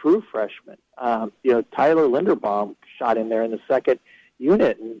couple of the true freshmen. Tyler Linderbaum shot in there in the second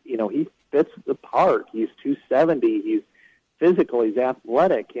unit, and he fits the part. He's 270. He's physical. He's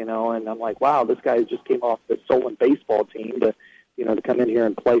athletic. And I'm like, wow, this guy just came off the Solon baseball team to come in here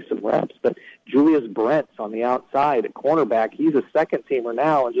and play some reps. But Julius Brents on the outside at cornerback, he's a second teamer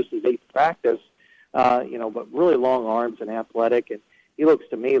now and just his 8th practice. But really long arms and athletic, and he looks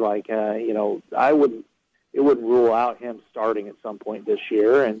to me like it wouldn't rule out him starting at some point this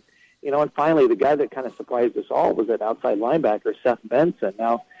year. And and finally, the guy that kind of surprised us all was that outside linebacker, Seth Benson.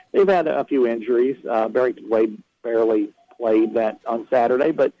 Now, they've had a few injuries. Barrington Wade barely played that on Saturday,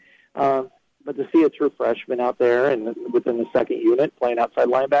 but to see a true freshman out there and within the second unit playing outside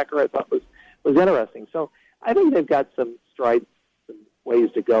linebacker, I thought was interesting. So I think they've got some strides, some ways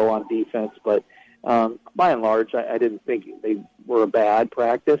to go on defense, but by and large, I didn't think they were a bad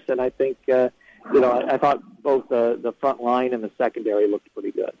practice, and I think I thought both the front line and the secondary looked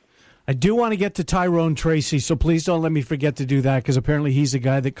pretty good. I do want to get to Tyrone Tracy, so please don't let me forget to do that, because apparently he's a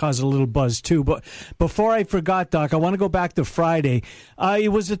guy that caused a little buzz too. But before I forgot, Doc, I want to go back to Friday.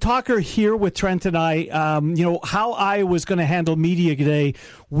 It was a talker here with Trent and I, how I was going to handle media today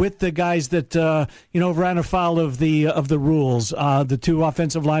with the guys that ran afoul of the rules. The 2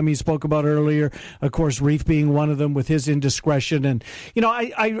 offensive linemen you spoke about earlier, of course, Reef being one of them with his indiscretion. And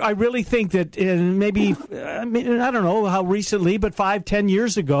I really think that maybe I don't know how recently, but 5-10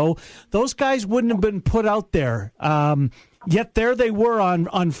 years ago, those guys wouldn't have been put out there. Yet there they were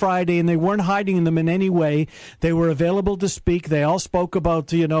on Friday, and they weren't hiding them in any way. They were available to speak. They all spoke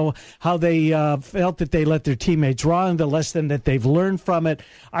about, how they felt that they let their teammates run, the lesson that they've learned from it.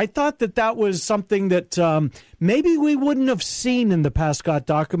 I thought that was something that maybe we wouldn't have seen in the past Scott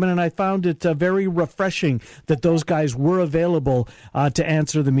document, and I found it very refreshing that those guys were available to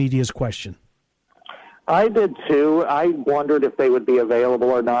answer the media's question. I did too. I wondered if they would be available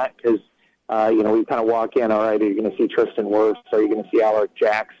or not, because we kind of walk in, all right, are you going to see Tristan Wirfs? Are you going to see Alaric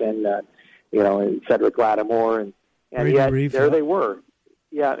Jackson, and Cedric Lattimore? And yet Reef, there they were.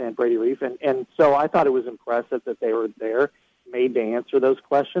 Yeah, and Brady Reef. And so I thought it was impressive that they were there, made to answer those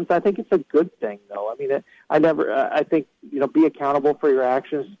questions. I think it's a good thing, though. I mean, I think, be accountable for your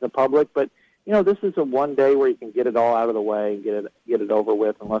actions to the public, but, this is a one day where you can get it all out of the way and get it over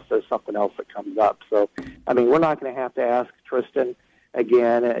with, unless there's something else that comes up. So, I mean, we're not going to have to ask Tristan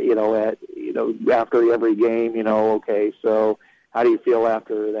again, after every game, okay, so how do you feel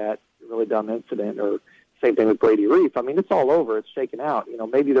after that really dumb incident? Or same thing with Brady Reef. I mean, it's all over. It's shaken out.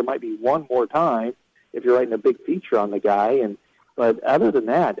 Maybe there might be one more time if you're writing a big feature on the guy. But other than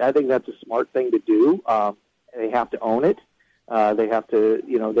that, I think that's a smart thing to do. They have to own it. They have to,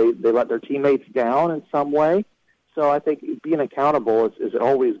 they let their teammates down in some way. So I think being accountable is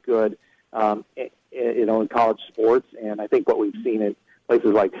always good, in college sports. And I think what we've seen in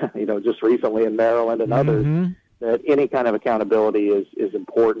places like, just recently in Maryland and others, that any kind of accountability is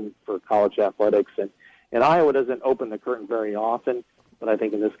important for college athletics. And Iowa doesn't open the curtain very often, but I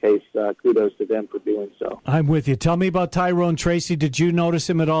think in this case, kudos to them for doing so. I'm with you. Tell me about Tyrone Tracy. Did you notice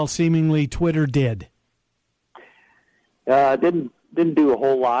him at all? Seemingly Twitter did. Didn't do a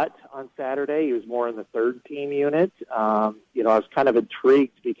whole lot on Saturday. He was more in the third team unit. I was kind of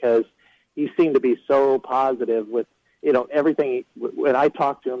intrigued because he seemed to be so positive with everything. When I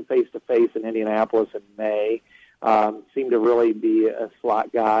talked to him face to face in Indianapolis in May, seemed to really be a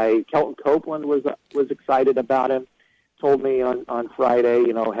slot guy. Kelton Copeland was excited about him. Told me on Friday,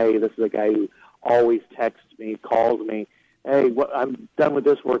 hey, this is a guy who always texts me, calls me. Hey, I'm done with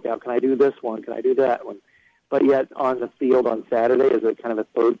this workout. Can I do this one? Can I do that one? But yet on the field on Saturday as a kind of a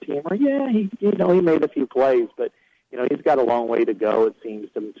third teamer, yeah, he made a few plays, but he's got a long way to go. It seems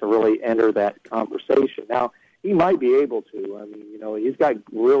to really enter that conversation. Now he might be able to. I mean, he's got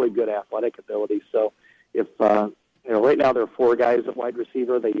really good athletic ability. So if right now there are 4 guys at wide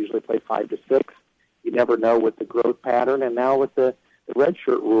receiver, they usually play 5 to 6. You never know with the growth pattern, and now with the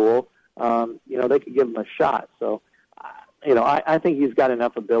redshirt rule, they could give him a shot. So. I think he's got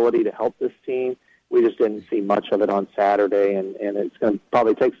enough ability to help this team. We just didn't see much of it on Saturday, and it's going to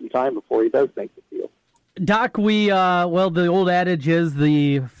probably take some time before he does make the field. Doc, the old adage is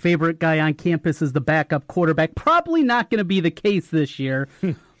the favorite guy on campus is the backup quarterback. Probably not going to be the case this year.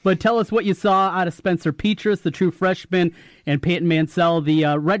 But tell us what you saw out of Spencer Petras, the true freshman, and Peyton Mansell, the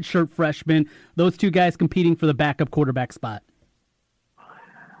redshirt freshman. Those 2 guys competing for the backup quarterback spot.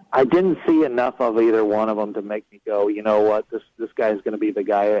 I didn't see enough of either one of them to make me go, you know what, this guy's going to be the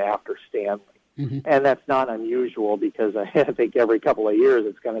guy after Stanley. Mm-hmm. And that's not unusual because I think every couple of years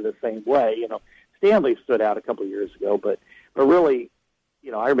it's kind of the same way. Stanley stood out a couple of years ago, but really,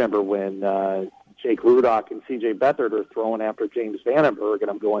 I remember when Jake Rudock and C.J. Beathard are throwing after James Vandenberg, and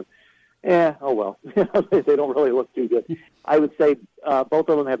I'm going, oh well, they don't really look too good. I would say both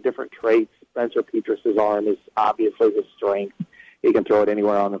of them have different traits. Spencer Petras' arm is obviously his strength. He can throw it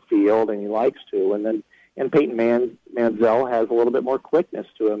anywhere on the field, and he likes to. And Peyton Mansell has a little bit more quickness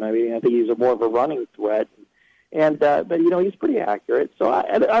to him. I mean, I think he's more of a running threat. But he's pretty accurate. So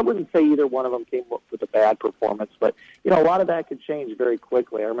I wouldn't say either one of them came up with a bad performance. But, a lot of that could change very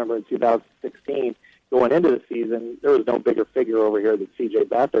quickly. I remember in 2016, going into the season, there was no bigger figure over here than C.J.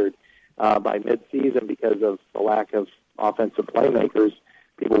 Beathard by midseason because of the lack of offensive playmakers.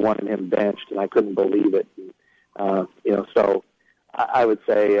 People wanted him benched, and I couldn't believe it. So I would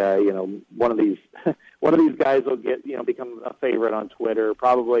say, one of these guys will become a favorite on Twitter.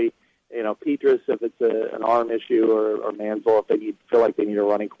 Probably, Petras if it's an arm issue, or Mansell if they feel like they need a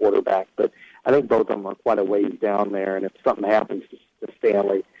running quarterback. But I think both of them are quite a ways down there. And if something happens to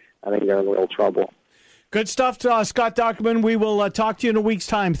Stanley, I think they're in real trouble. Good stuff, Scott Dochterman. We will talk to you in a week's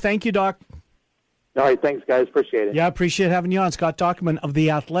time. Thank you, Doc. All right, thanks, guys. Appreciate it. Yeah, appreciate having you on. Scott Dochterman of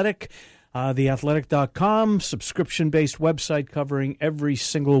The Athletic. TheAthletic.com, subscription-based website covering every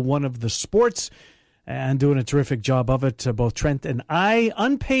single one of the sports and doing a terrific job of it. Both Trent and I,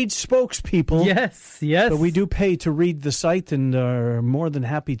 unpaid spokespeople. Yes. But we do pay to read the site and are more than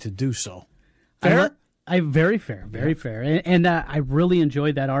happy to do so. Fair? Very fair, very fair. And I really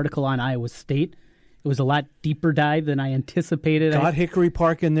enjoyed that article on Iowa State. It was a lot deeper dive than I anticipated. Got Hickory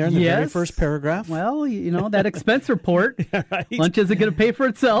Park in there in the very first paragraph. Well, that expense report, right. Lunch isn't going to pay for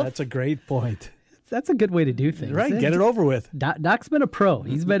itself. That's a great point. That's a good way to do things. Right, get it over with. Doc's been a pro.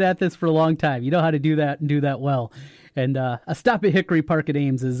 He's been at this for a long time. You know how to do that and do that well. And a stop at Hickory Park at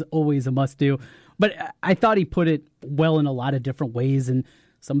Ames is always a must-do. But I thought he put it well in a lot of different ways, and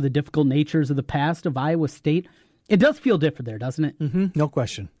some of the difficult natures of the past of Iowa State. It does feel different there, doesn't it? Mm-hmm. No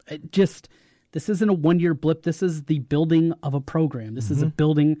question. This isn't a one-year blip. This is the building of a program. This is a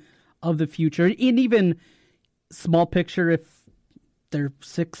building of the future. And even small picture, if they're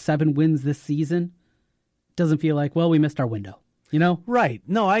 6-7 wins this season, doesn't feel like, we missed our window. Right.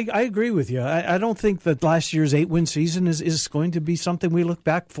 No, I agree with you. I don't think that last year's 8-win season is going to be something we look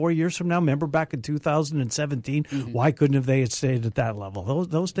back 4 years from now. Remember back in 2017, why couldn't have they stayed at that level?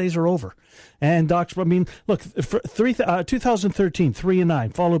 Those days are over. And Docs, look, for 2013,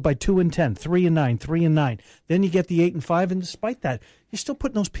 3-9, followed by 2-10, 3-9, 3-9. Then you get the 8-5, and despite that, you're still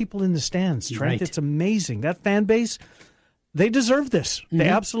putting those people in the stands, Trent. Right. It's amazing. That fan base, they deserve this. They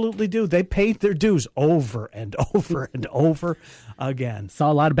absolutely do. They paid their dues over and over and over again. Saw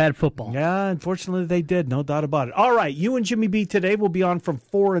a lot of bad football. Yeah, unfortunately they did. No doubt about it. All right, you and Jimmy B today will be on from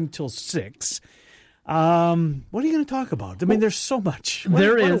 4 until 6. What are you going to talk about? There's so much. What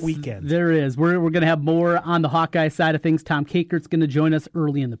a weekend. There is. We're going to have more on the Hawkeye side of things. Tom Kakert's going to join us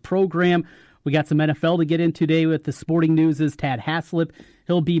early in the program. We got some NFL to get into today with the Sporting News' Tad Haslip.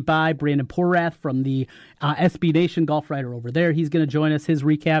 He'll be by. Brandon Porath from the SB Nation golf writer over there. He's going to join us, his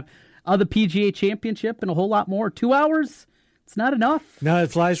recap of the PGA Championship and a whole lot more. 2 hours. It's not enough. No, it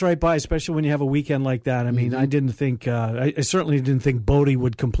flies right by, especially when you have a weekend like that. I mean, I didn't think, I certainly didn't think Bodie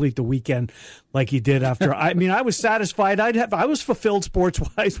would complete the weekend like he did after. I mean, I was satisfied. I was fulfilled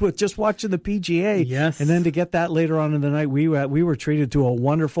sports-wise with just watching the PGA. Yes. And then to get that later on in the night, we were treated to a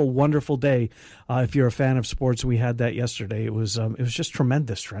wonderful, wonderful day. If you're a fan of sports, we had that yesterday. It was just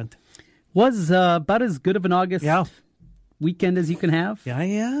tremendous, Trent. Was about as good of an August weekend as you can have.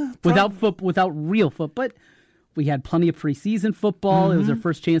 Yeah. Without real football, but we had plenty of preseason football. It was our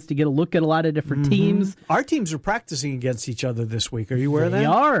first chance to get a look at a lot of different teams. Our teams are practicing against each other this week. Are you aware of that? They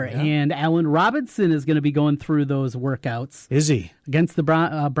are, Yeah. and Allen Robinson is going to be going through those workouts. Is he? Against the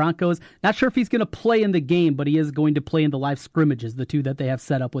Broncos. Not sure if he's going to play in the game, but he is going to play in the live scrimmages, the two that they have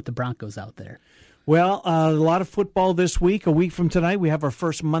set up with the Broncos out there. Well, a lot of football this week. A week from tonight, we have our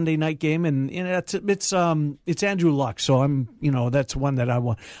first Monday night game, and it's Andrew Luck. So that's one that I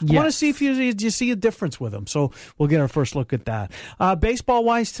want. I want to see if you see a difference with him. So we'll get our first look at that. Baseball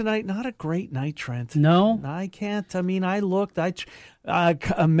wise tonight, not a great night, Trent. No, I can't. I mean, I looked.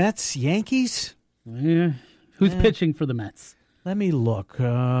 Mets, Yankees. Yeah. Who's pitching for the Mets? Let me look.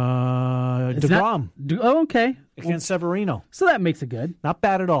 DeGrom. Okay. Against Severino. So that makes it good. Not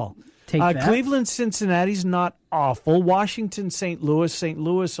bad at all. Take that. Cleveland, Cincinnati's not awful. Washington, St. Louis. St.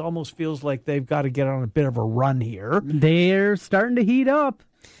 Louis almost feels like they've got to get on a bit of a run here. They're starting to heat up.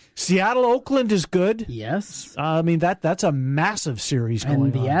 Seattle, Oakland is good. Yes. I mean, that's a massive series going on.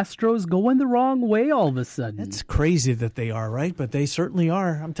 And the Astros going the wrong way all of a sudden. It's crazy that they are, right? But they certainly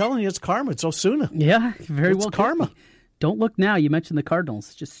are. I'm telling you, it's karma. It's Osuna. Yeah, very well. Karma. Don't look now. You mentioned the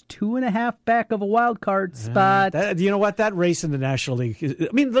Cardinals. Just 2.5 back of a wild card spot. You know what? That race in the National League, I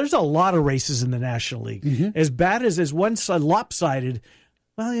mean, there's a lot of races in the National League. As bad as one side lopsided,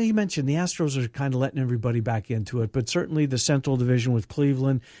 well, you mentioned the Astros are kind of letting everybody back into it, but certainly the Central Division with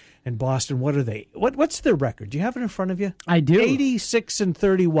Cleveland and Boston, what are they? What's their record? Do you have it in front of you? I do.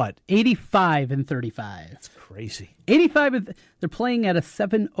 86-30 what? 85-35. That's crazy. 85. They're playing at a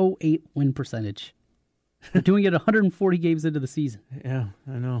 7.08 win percentage. They're doing it 140 games into the season. Yeah,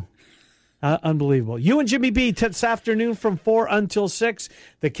 I know. Unbelievable. You and Jimmy B this afternoon from 4 until 6.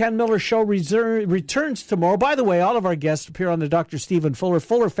 The Ken Miller Show returns tomorrow. By the way, all of our guests appear on the Dr. Stephen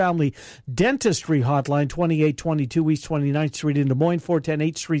Fuller Family Dentistry Hotline, 2822 East 29th Street in Des Moines,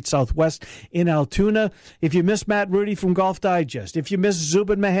 410 8th Street Southwest in Altoona. If you miss Matt Rudy from Golf Digest, if you miss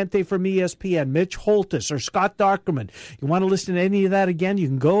Zubin Mehenti from ESPN, Mitch Holtis, or Scott Dockerman, you want to listen to any of that again, you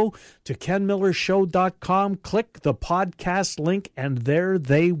can go to KenMillerShow.com, click the podcast link, and there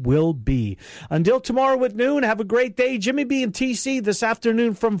they will be. Until tomorrow at noon, have a great day. Jimmy B and TC this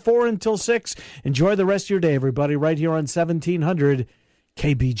afternoon from 4 until 6. Enjoy the rest of your day, everybody, right here on 1700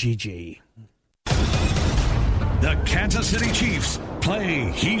 KBGG. The Kansas City Chiefs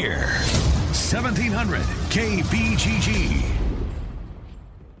play here. 1700 KBGG.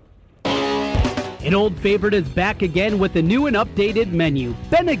 An old favorite is back again with a new and updated menu,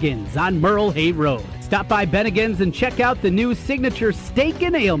 Bennigan's on Merle Hay Road. Stop by Bennigan's and check out the new signature steak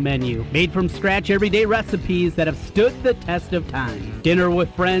and ale menu, made from scratch everyday recipes that have stood the test of time. Dinner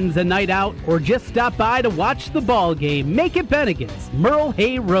with friends, a night out, or just stop by to watch the ball game, make it Bennigan's, Merle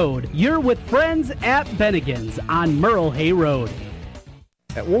Hay Road. You're with friends at Bennigan's on Merle Hay Road.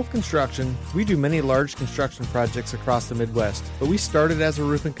 At Wolf Construction, we do many large construction projects across the Midwest, but we started as a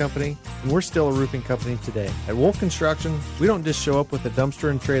roofing company, and we're still a roofing company today. At Wolf Construction, we don't just show up with a dumpster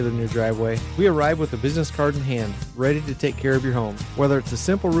and trailer in your driveway. We arrive with a business card in hand, ready to take care of your home. Whether it's a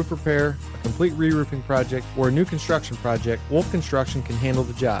simple roof repair, a complete re-roofing project, or a new construction project, Wolf Construction can handle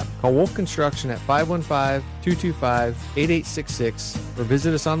the job. Call Wolf Construction at 515-225-8866 or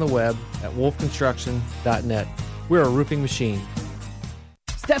visit us on the web at wolfconstruction.net. We're a roofing machine.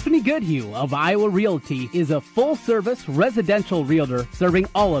 Stephanie Goodhue of Iowa Realty is a full-service residential realtor serving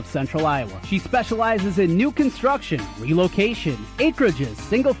all of Central Iowa. She specializes in new construction, relocation, acreages,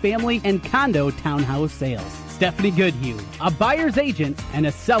 single-family, and condo townhouse sales. Stephanie Goodhue, a buyer's agent and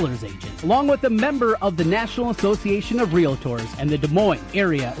a seller's agent, along with a member of the National Association of Realtors and the Des Moines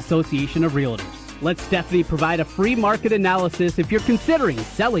Area Association of Realtors. Let Stephanie provide a free market analysis if you're considering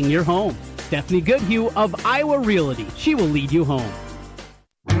selling your home. Stephanie Goodhue of Iowa Realty. She will lead you home.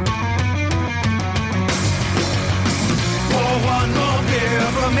 One more beer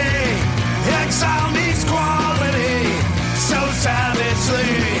for me. Exile meets quality so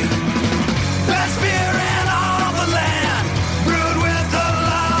savagely. Best beer in all the land, brewed with the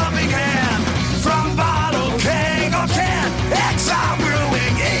love began. From bottle, keg, or can, Exile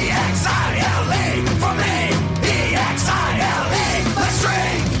Brewing, E-X-I-L-E. For me, E-X-I-L-E. Let's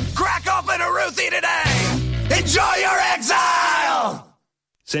drink, crack open a Ruthie today. Enjoy your exile.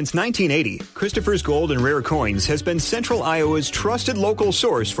 Since 1980, Christopher's Gold and Rare Coins has been Central Iowa's trusted local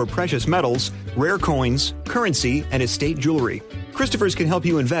source for precious metals, rare coins, currency, and estate jewelry. Christopher's can help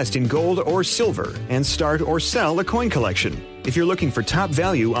you invest in gold or silver and start or sell a coin collection. If you're looking for top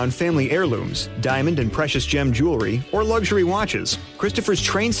value on family heirlooms, diamond and precious gem jewelry, or luxury watches, Christopher's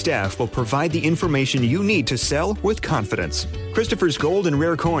trained staff will provide the information you need to sell with confidence. Christopher's Gold and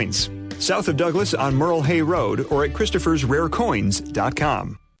Rare Coins, south of Douglas on Merle Hay Road or at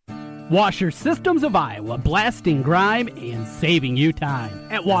Christopher'sRareCoins.com. Washer Systems of Iowa, blasting grime and saving you time.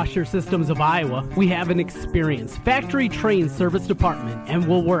 At Washer Systems of Iowa, we have an experienced factory-trained service department and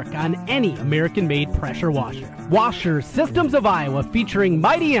will work on any American-made pressure washer. Washer Systems of Iowa, featuring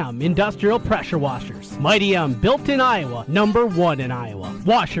Mighty M industrial pressure washers. Mighty M, built in Iowa, #1 in Iowa.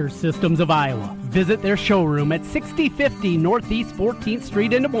 Washer Systems of Iowa. Visit their showroom at 6050 Northeast 14th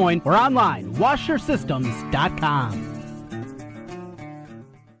Street in Des Moines or online, washersystems.com.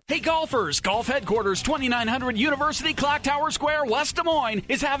 Hey golfers, Golf Headquarters 2900 University Clock Tower Square, West Des Moines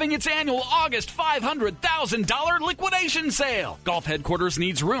is having its annual August $500,000 liquidation sale. Golf Headquarters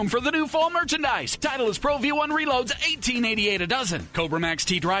needs room for the new fall merchandise. Titleist Pro V1 Reloads $18.88 a dozen. Cobra Max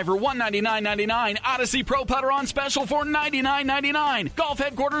T Driver $199.99. Odyssey Pro Putter on special for $99.99. Golf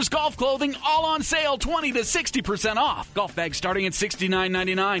Headquarters golf clothing all on sale 20 to 60% off. Golf bags starting at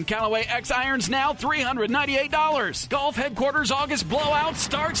 $69.99. Callaway X irons now $398. Golf Headquarters August blowout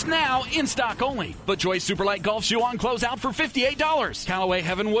starts now, in stock only. FootJoy Superlight Golf Shoe on closeout for $58. Callaway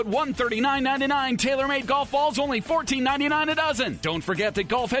Heavenwood $139.99. TaylorMade golf balls only $14.99 a dozen. Don't forget that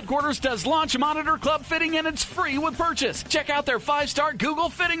Golf Headquarters does launch monitor club fitting and it's free with purchase. Check out their 5-star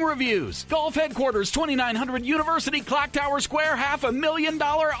Google fitting reviews. Golf Headquarters 2900 University Clock Tower Square,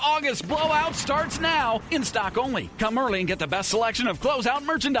 $500,000 August blowout starts now, in stock only. Come early and get the best selection of closeout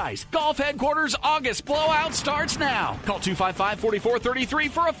merchandise. Golf Headquarters August blowout starts now. Call 255-4433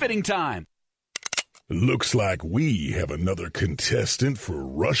 for a fitting time. Looks like we have another contestant for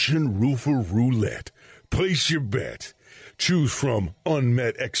Russian Roofer Roulette. Place your bet. Choose from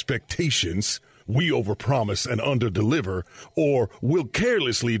unmet expectations, we overpromise and underdeliver, or we'll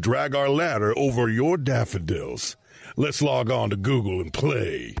carelessly drag our ladder over your daffodils. Let's log on to Google and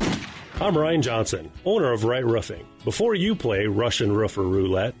play. I'm Ryan Johnson, owner of Wright Roofing. Before you play Russian Roofer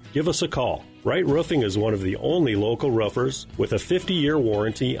Roulette, give us a call. Wright Roofing is one of the only local roofers with a 50-year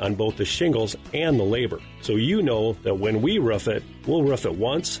warranty on both the shingles and the labor. So you know that when we roof it, we'll roof it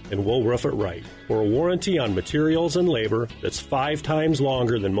once and we'll roof it right. For a warranty on materials and labor that's 5 times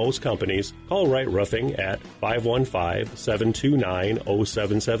longer than most companies, call Wright Roofing at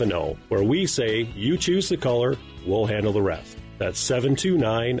 515-729-0770, where we say you choose the color, we'll handle the rest. That's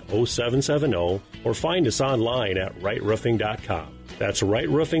 729-0770, or find us online at wrightroofing.com. That's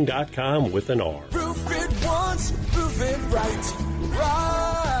wrightroofing.com with an R. Roof it once, roof it right.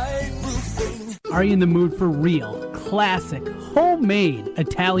 Right Roofing. Are you in the mood for real, classic, homemade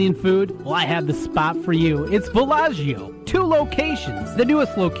Italian food? Well, I have the spot for you. It's Villaggio. 2 locations. The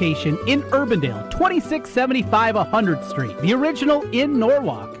newest location in Urbandale, 2675 100th Street. The original in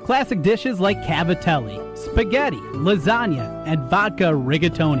Norwalk. Classic dishes like cavatelli, spaghetti, lasagna, and vodka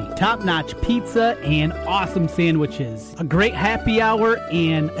rigatoni. Top-notch pizza and awesome sandwiches. A great happy hour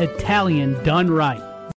and Italian done right.